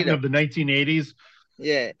nuke button of the 1980s.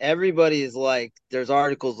 Yeah, everybody is like, there's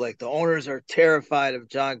articles like the owners are terrified of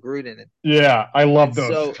John Gruden. Yeah, I love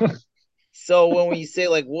those. So when we say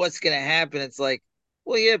like what's going to happen, it's like,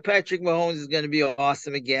 well, yeah, Patrick Mahomes is going to be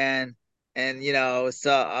awesome again, and some of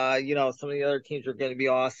the other teams are going to be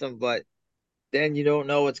awesome, but then you don't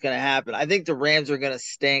know what's going to happen. I think the Rams are going to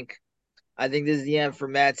stink. I think this is the end for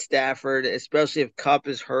Matt Stafford, especially if Kupp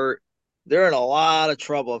is hurt. They're in a lot of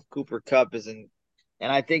trouble if Cooper Kupp isn't,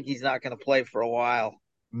 and I think he's not going to play for a while.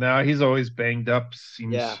 No, he's always banged up.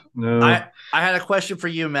 Yeah. No. I had a question for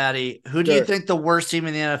you, Matty. Who do you think the worst team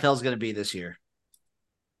in the NFL is going to be this year?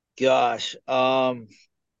 Gosh, let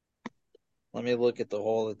me look at the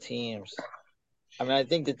whole of the teams. I mean, I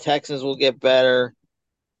think the Texans will get better.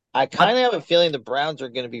 I kind of have a feeling the Browns are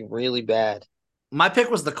going to be really bad. My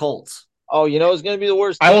pick was the Colts. Oh, it's going to be the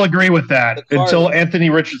worst team. I will agree with that until Anthony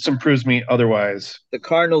Richardson proves me otherwise. The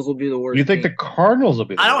Cardinals will be the worst. You think the Cardinals will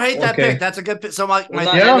be the worst? I don't hate that pick. That's a good pick. So not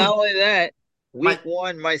only that, week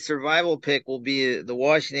one, my survival pick will be the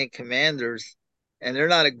Washington Commanders, and they're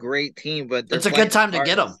not a great team, but it's a good time to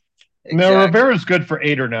get them. Exactly. No, Rivera's good for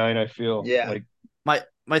 8 or 9, I feel. Yeah. Like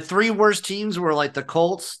my 3 worst teams were like the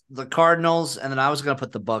Colts, the Cardinals, and then I was going to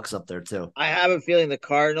put the Bucks up there too. I have a feeling the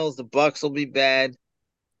Cardinals, the Bucks will be bad.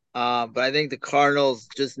 But I think the Cardinals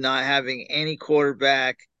just not having any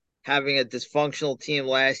quarterback, having a dysfunctional team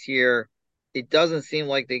last year, it doesn't seem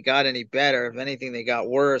like they got any better. If anything, they got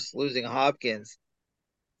worse, losing Hopkins.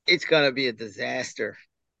 It's going to be a disaster.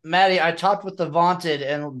 Matty, I talked with the vaunted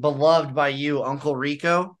and beloved by you, Uncle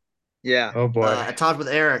Rico. Yeah. Oh, boy. I talked with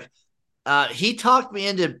Eric. He talked me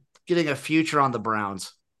into getting a future on the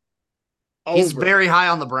Browns. He's very high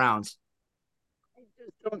on the Browns.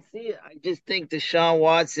 Don't see it. I just think Deshaun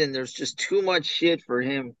Watson, there's just too much shit for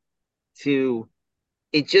him to.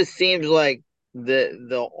 It just seems like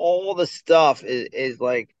all the stuff is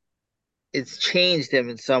like it's changed him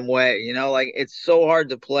in some way. Like it's so hard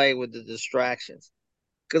to play with the distractions.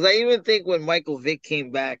 Because I even think when Michael Vick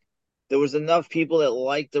came back, there was enough people that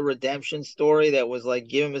liked the redemption story that was like,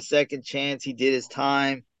 give him a second chance. He did his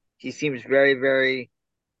time. He seems very, very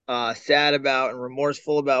sad about and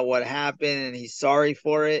remorseful about what happened, and he's sorry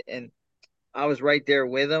for it. And I was right there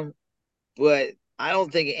with him, but I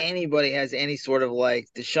don't think anybody has any sort of like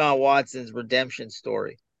Deshaun Watson's redemption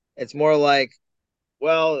story. It's more like,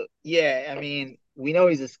 well, yeah, I mean, we know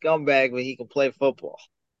he's a scumbag, but he can play football.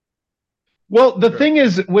 Well, the thing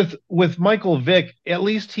is with Michael Vick, at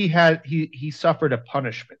least he suffered a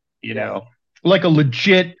punishment, like a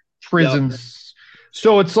legit prison. Yep.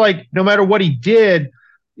 So it's like no matter what he did,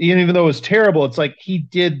 even though it was terrible, it's like he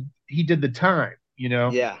did the time,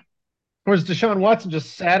 Yeah. Whereas Deshaun Watson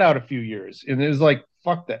just sat out a few years, and it was like,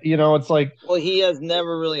 fuck that, it's like. Well, he has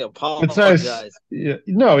never really apologized.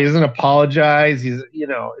 No, he doesn't apologize. He's,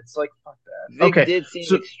 it's like, fuck that. Vic did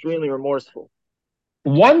seem extremely remorseful.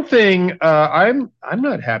 One thing I'm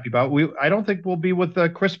not happy about. I don't think we'll be with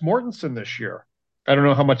Chris Mortensen this year. I don't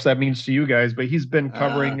know how much that means to you guys, but he's been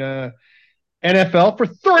covering NFL for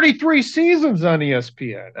 33 seasons on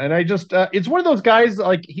ESPN, and I just it's one of those guys,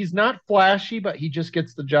 like, he's not flashy, but he just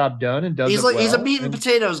gets the job done and does. He's a meat and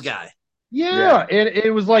potatoes guy. Yeah, and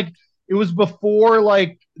it was like it was before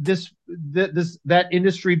like that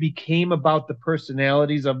industry became about the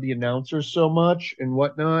personalities of the announcers so much and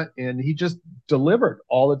whatnot, and he just delivered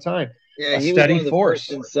all the time. Yeah, he was one of the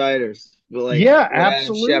first insiders. Like, yeah,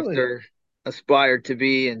 absolutely. Adam Schefter aspired to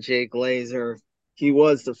be, and Jake Glazer. He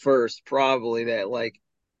was the first, probably, that like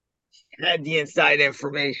had the inside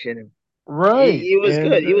information. Right. He was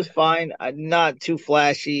good. He was fine. Not too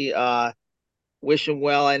flashy. Wish him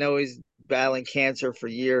well. I know he's battling cancer for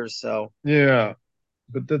years. So yeah,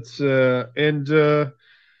 but that's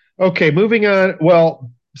okay. Moving on.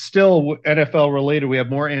 Well, still NFL related. We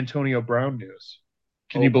have more Antonio Brown news.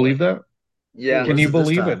 Can you believe that? Yeah. Can you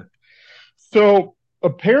believe it? So.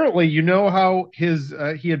 Apparently, how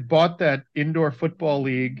he had bought that indoor football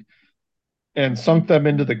league and sunk them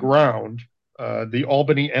into the ground. The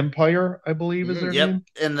Albany Empire, I believe, is their name.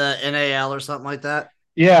 In the NAL or something like that.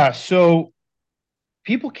 Yeah. So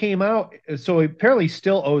people came out. So apparently,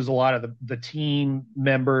 still owes a lot of the team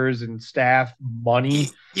members and staff money.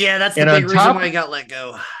 Yeah, that's the big reason why he got let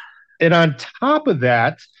go. And on top of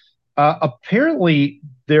that, apparently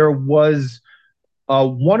there was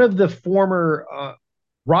one of the former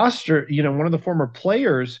roster, one of the former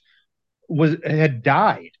players had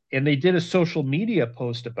died, and they did a social media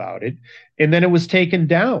post about it, and then it was taken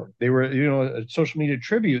down. They were, a social media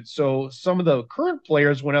tribute. So some of the current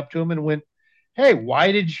players went up to him and went, "Hey,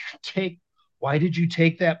 why did you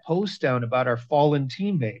take that post down about our fallen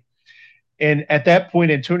teammate?" And at that point,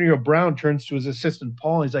 Antonio Brown turns to his assistant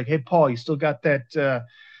Paul. He's like, "Hey, Paul, you still got that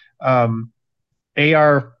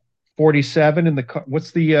AR-47 in the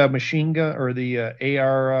what's the machine gun or the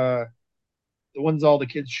AR the ones all the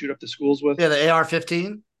kids shoot up the schools with?" Yeah, the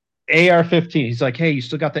AR-15. AR-15. He's like, "Hey, you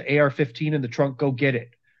still got the AR-15 in the trunk? Go get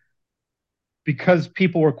it." Because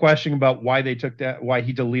people were questioning about why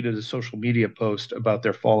he deleted a social media post about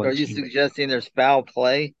their fallen Are you teammate. suggesting there's foul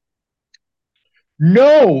play?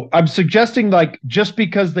 No, I'm suggesting like just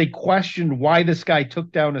because they questioned why this guy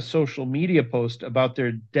took down a social media post about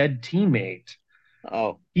their dead teammate,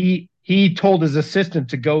 Oh, he told his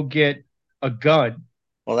assistant to go get a gun.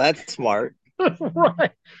 well, that's smart.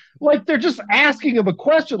 Right. Like they're just asking him a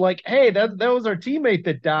question like, "Hey, that was our teammate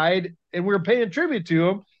that died and we were paying tribute to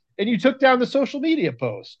him and you took down the social media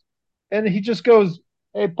post." And he just goes,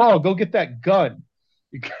 "Hey, Paul, go get that gun."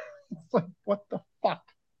 It's like, what the fuck?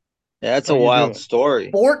 Yeah, that's are a you wild doing?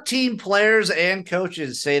 story. 14 players and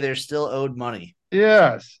coaches say they're still owed money.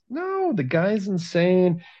 Yes. No, the guy's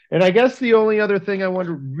insane. And I guess the only other thing I wanted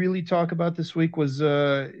to really talk about this week was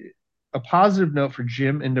a positive note for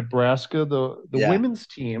Jim in Nebraska. The Yeah. women's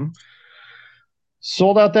team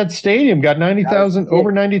sold out that stadium, got 90,000,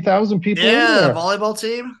 over 90,000 people in Yeah, there. volleyball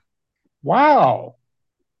team. Wow.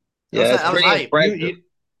 Yeah, that's that was pretty hype. impressive.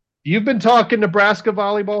 You've been talking Nebraska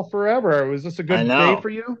volleyball forever. Was this a good day for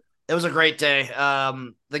you? It was a great day.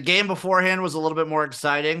 The game beforehand was a little bit more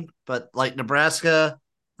exciting, but like Nebraska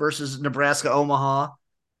versus Nebraska Omaha,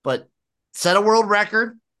 but set a world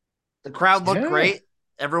record. The crowd looked great.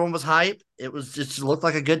 Everyone was hype. It looked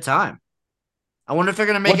like a good time. I wonder if they're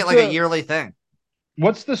going to make it like a yearly thing.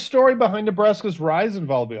 What's the story behind Nebraska's rise in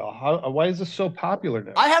volleyball? Why is this so popular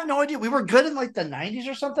now? I have no idea. We were good in like the 90s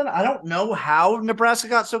or something. I don't know how Nebraska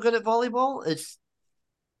got so good at volleyball. It's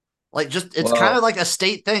kind of like a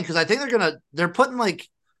state thing because I think they're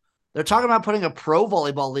talking about putting a pro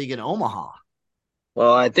volleyball league in Omaha.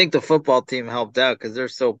 Well, I think the football team helped out because they're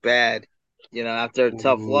so bad. After a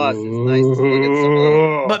tough loss, it's nice to look at some of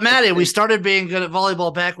them. But Matty, we started being good at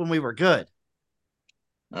volleyball back when we were good.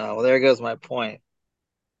 Oh, well, there goes my point.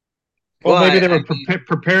 Well, maybe they were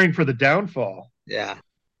preparing for the downfall. Yeah.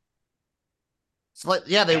 So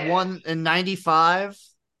they won in 95,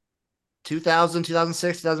 2000,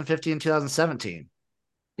 2006, 2015, 2017.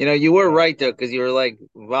 You were right, though, because you were like,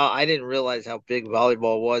 wow, I didn't realize how big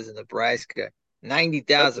volleyball was in Nebraska.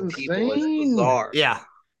 90,000 people is bizarre. Yeah.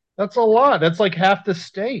 That's a lot. That's like half the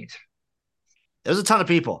state. It was a ton of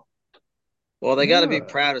people. Well, they got to be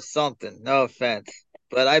proud of something. No offense.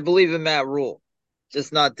 But I believe in Matt Rule.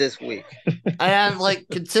 Just not this week. And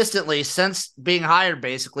consistently since being hired,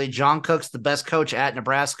 basically, John Cook's the best coach at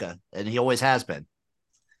Nebraska, and he always has been.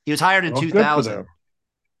 He was hired in 2000.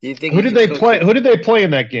 Do you think Who did they play? Who did they play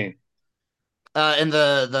in that game? In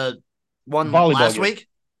the one volleyball last game. week?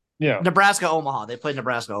 Yeah. Nebraska Omaha. They played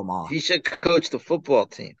Nebraska Omaha. He should coach the football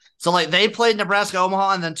team. So they played Nebraska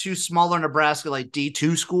Omaha, and then two smaller Nebraska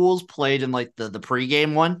D2 schools played in the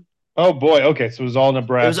pregame one. Oh boy, okay, so it was all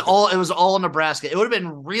Nebraska. It was all Nebraska. It would have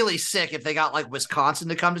been really sick if they got Wisconsin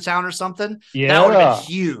to come to town or something. Yeah, that would have been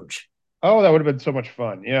huge. Oh, that would have been so much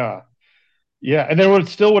fun. Yeah, and then it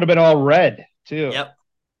still would have been all red too. Yep,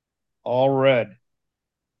 all red.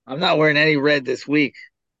 I'm not wearing any red this week.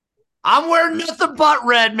 I'm wearing nothing but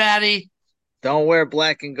red, Matty. Don't wear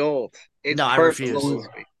black and gold. No, I refuse.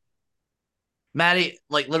 Matty,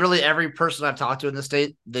 literally every person I've talked to in the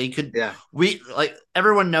state, they could. Yeah.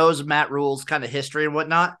 Everyone knows Matt Rule's kind of history and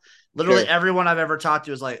whatnot. Literally everyone I've ever talked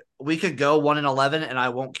to is like, we could go 1-11 and I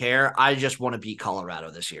won't care. I just want to beat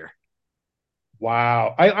Colorado this year.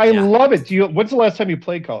 Wow, I love it. When's the last time you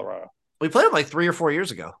played Colorado? We played them 3 or 4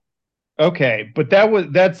 years ago. Okay, but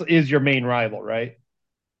that is your main rival, right?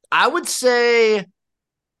 I would say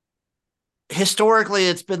historically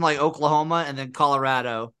it's been Oklahoma and then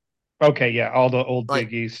Colorado. Okay, yeah, all the old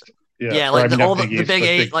Big East. Yeah, the Big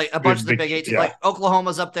Eight, a bunch of the Big Eight. Yeah.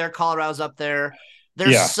 Oklahoma's up there, Colorado's up there.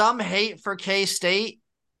 There's some hate for K-State,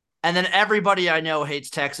 and then everybody I know hates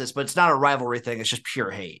Texas, but it's not a rivalry thing. It's just pure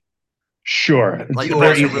hate. Sure.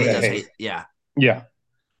 Nebraska really does hate. Yeah. Yeah.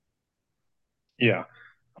 Yeah.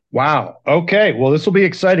 Wow. Okay. Well, this will be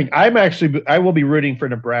exciting. I will be rooting for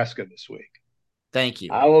Nebraska this week. Thank you.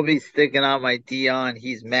 I will be sticking out my Dion.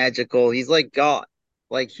 He's magical. He's like God.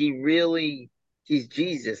 He's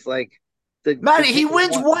Jesus. Matty, he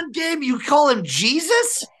wins one game. You call him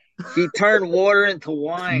Jesus? He turned water into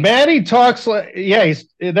wine. Matty talks like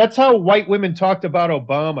that's how white women talked about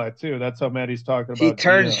Obama too. That's how Matty's talking He about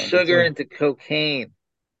turned Dion. It's sugar like, into cocaine.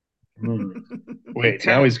 wait,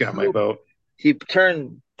 now he's got my vote. He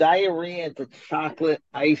turned diarrhea into chocolate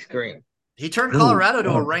ice cream. He turned Colorado to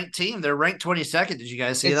a ranked team. They're ranked 22nd. Did you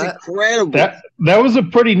guys see that? It's incredible. That was a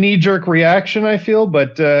pretty knee-jerk reaction, I feel,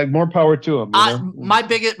 but more power to him. My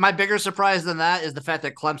bigger surprise than that is the fact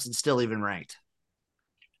that Clemson's still even ranked.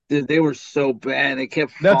 Dude, they were so bad. They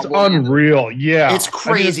kept That's unreal. Yeah. It's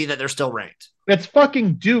crazy that they're still ranked. That's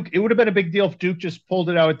fucking Duke. It would have been a big deal if Duke just pulled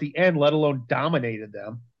it out at the end, let alone dominated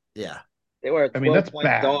them. Yeah. They were a 12-point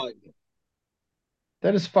dog.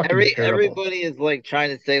 That is fucking terrible. Everybody is like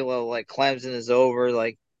trying to say, well, like Clemson is over.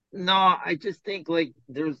 Like, no, I just think like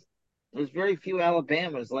there's very few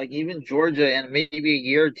Alabamas. Like even Georgia and maybe a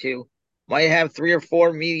year or two might have 3 or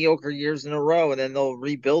 4 mediocre years in a row, and then they'll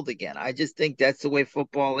rebuild again. I just think that's the way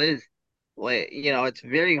football is. Like, it's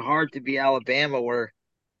very hard to be Alabama where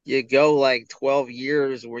you go like 12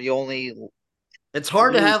 years where you only. It's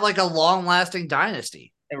hard to have like a long-lasting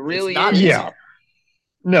dynasty. It really is. Easy. Yeah.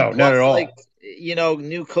 No, plus, not at all. Like,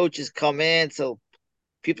 new coaches come in, so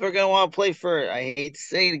people are going to want to play for, I hate to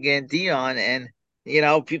say it again, Dion, and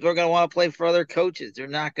people are going to want to play for other coaches. They're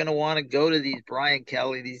not going to want to go to these Brian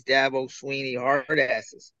Kelly, these Dabo Sweeney hard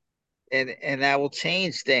asses, and that will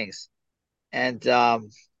change things. And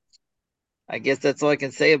I guess that's all I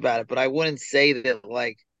can say about it. But I wouldn't say that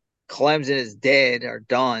like Clemson is dead or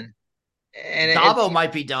done. And Dabo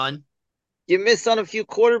might be done. You missed on a few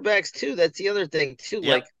quarterbacks too. That's the other thing too.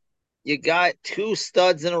 Yep. Like you got 2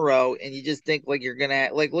 studs in a row, and you just think like you're gonna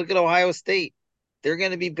like look at Ohio State. They're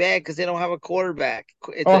gonna be bad because they don't have a quarterback.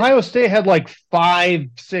 Ohio State had like 5,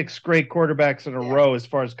 6 great quarterbacks in a row as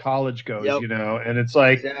far as college goes, and it's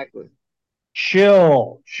like exactly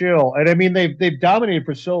chill. And I mean they've dominated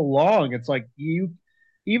for so long. It's like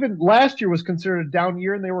even last year was considered a down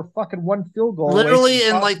year, and they were fucking 1 field goal. Literally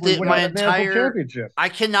in like my entire championship. I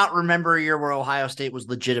cannot remember a year where Ohio State was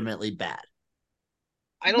legitimately bad.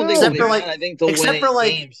 I don't think except for like, I think except for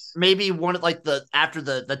like games. Maybe one like after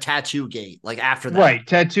the tattoo gate, like after that. Right,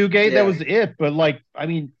 tattoo gate, that was it. But like, I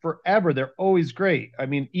mean, forever they're always great. I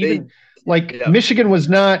mean, even Michigan was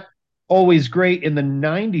not always great in the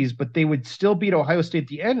 90s, but they would still beat Ohio State at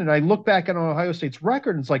the end. And I look back on Ohio State's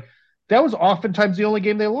record, and it's like that was oftentimes the only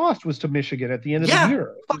game they lost was to Michigan at the end of the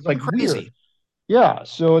year. It was like crazy. Weird. Yeah,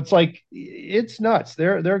 so it's like it's nuts.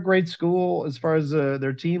 They're a great school as far as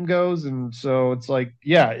their team goes, and so it's like,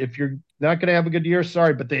 yeah, if you're not going to have a good year,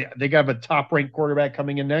 sorry, but they got a top ranked quarterback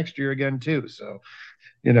coming in next year again too. So,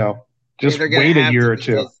 just wait a year or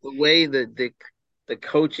two. The way the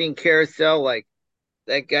coaching carousel, like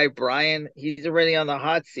that guy Brian, he's already on the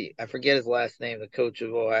hot seat. I forget his last name, the coach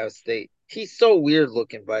of Ohio State. He's so weird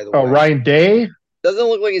looking, by the way. Oh, Ryan Day. Doesn't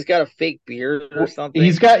look like he's got a fake beard or something.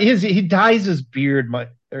 He dyes his beard,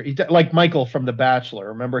 like Michael from The Bachelor.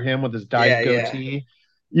 Remember him with his dyed goatee?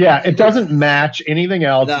 Yeah, it doesn't match anything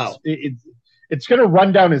else. No. It's going to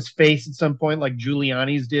run down his face at some point, like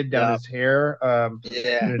Giuliani's did down his hair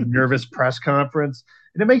in a nervous press conference.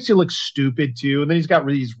 And it makes you look stupid, too. And then he's got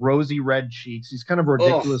these rosy red cheeks. He's kind of a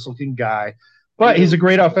ridiculous-looking guy. But he's a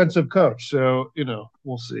great offensive coach, so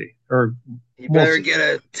we'll see. Or he better get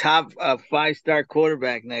a top 5-star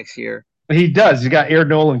quarterback next year. He does. He's got Aaron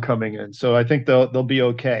Nolan coming in, so I think they'll be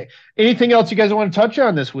okay. Anything else you guys want to touch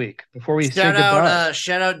on this week before we say goodbye?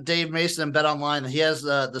 Shout out Dave Mason and Bet Online. He has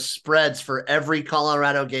the spreads for every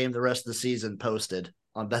Colorado game the rest of the season posted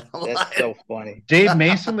on Bet Online. That's so funny. Dave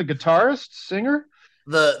Mason, the guitarist, singer,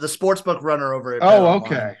 the sportsbook runner over at Bet Online.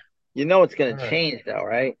 Okay. It's going to change though,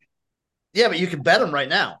 right? Yeah, but you can bet them right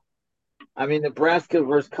now. I mean, Nebraska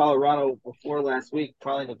versus Colorado before last week,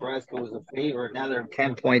 probably Nebraska was a favorite. Now they're a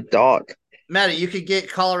 10-point dog. Matty, you could get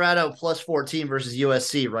Colorado plus 14 versus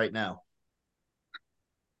USC right now.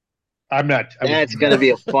 I'm not. That's going to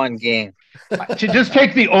be a fun game. Just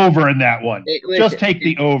take the over in that one. Hey, listen, just take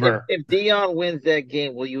the over. If Dion wins that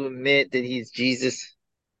game, will you admit that he's Jesus?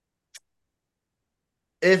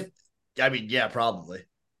 Yeah, probably.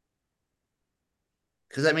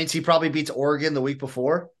 Because that means he probably beats Oregon the week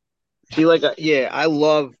before. I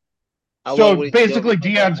love. So basically,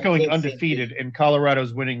 Dion's going undefeated, and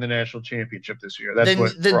Colorado's winning the national championship this year. Then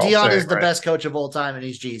Dion is the best coach of all time, and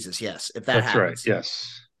he's Jesus. Yes, if that happens. Right.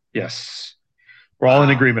 Yes. We're all in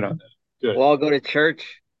agreement on that. Good. We'll all go to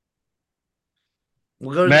church.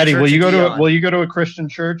 We'll go to Matty, will you go to a Christian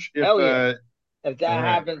church? If that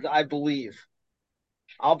happens, I believe.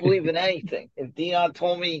 I'll believe in anything. If Dion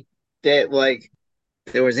told me that like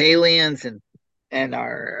there was aliens and and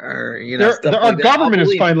our stuff our like that, I'll government is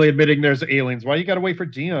believe it. finally admitting there's aliens. Why you got to wait for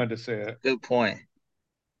Dion to say it? Good point.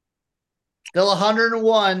 Still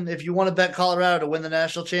 101 if you want to bet Colorado to win the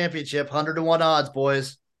national championship. 100-1 odds,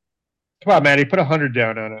 boys. Come on, Matty, put 100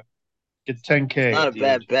 down on it. Get 10K. Not a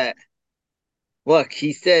bad bet. Look,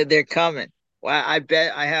 he said they're coming. Well, I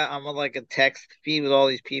bet I'm on like a text feed with all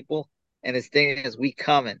these people, and his thing is "we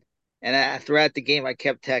coming." And throughout the game, I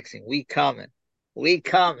kept texting, "We coming, we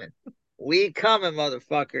coming, we coming,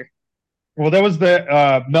 motherfucker." Well, that was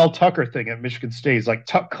the Mel Tucker thing at Michigan State. He's like,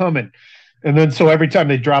 Tuck coming. And then so every time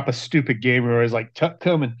they drop a stupid game, we're always like, Tuck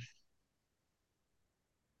coming.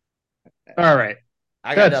 All right.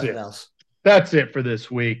 I got nothing else. That's it for this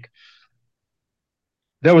week.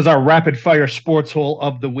 That was our rapid fire sports hole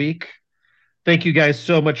of the week. Thank you guys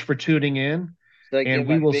so much for tuning in. And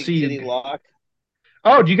we will see you. Lock.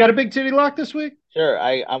 Oh, do you got a big titty lock this week? Sure.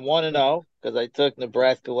 I'm 1-0 because I took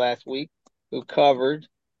Nebraska last week, who covered.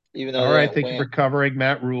 Even though all right, thank you for covering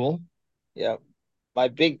Matt Rule. Yep. My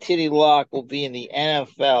big titty lock will be in the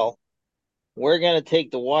NFL. We're going to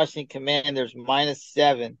take the Washington Commanders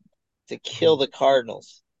 -7 to kill the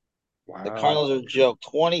Cardinals. Wow. The Cardinals are a joke.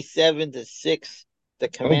 27-6. The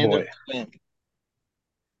Commanders win.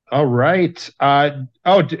 All right.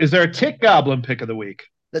 Is there a Tick Goblin pick of the week?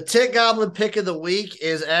 The Tick Goblin pick of the week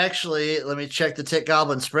is actually, let me check the Tick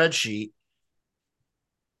Goblin spreadsheet.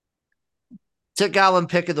 Tick Goblin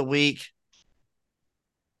pick of the week.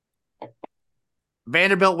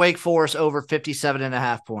 Vanderbilt Wake Forest over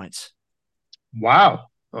 57.5 points. Wow.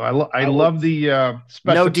 I love the specificity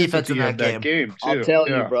no defense in that game too. I'll tell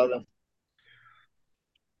you, brother.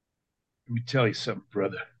 Let me tell you something,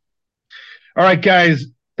 brother. All right, guys.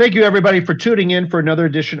 Thank you, everybody, for tuning in for another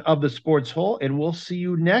edition of the Sports Hole, and we'll see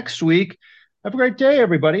you next week. Have a great day,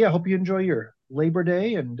 everybody. I hope you enjoy your Labor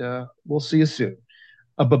Day, and we'll see you soon.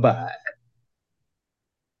 Bye-bye.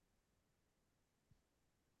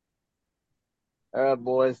 All right,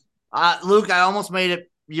 boys. Luke, I almost made it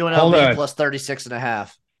UNLV plus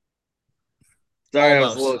 36.5. Sorry, almost. I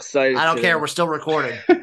was a little excited. I don't care. We're still recording.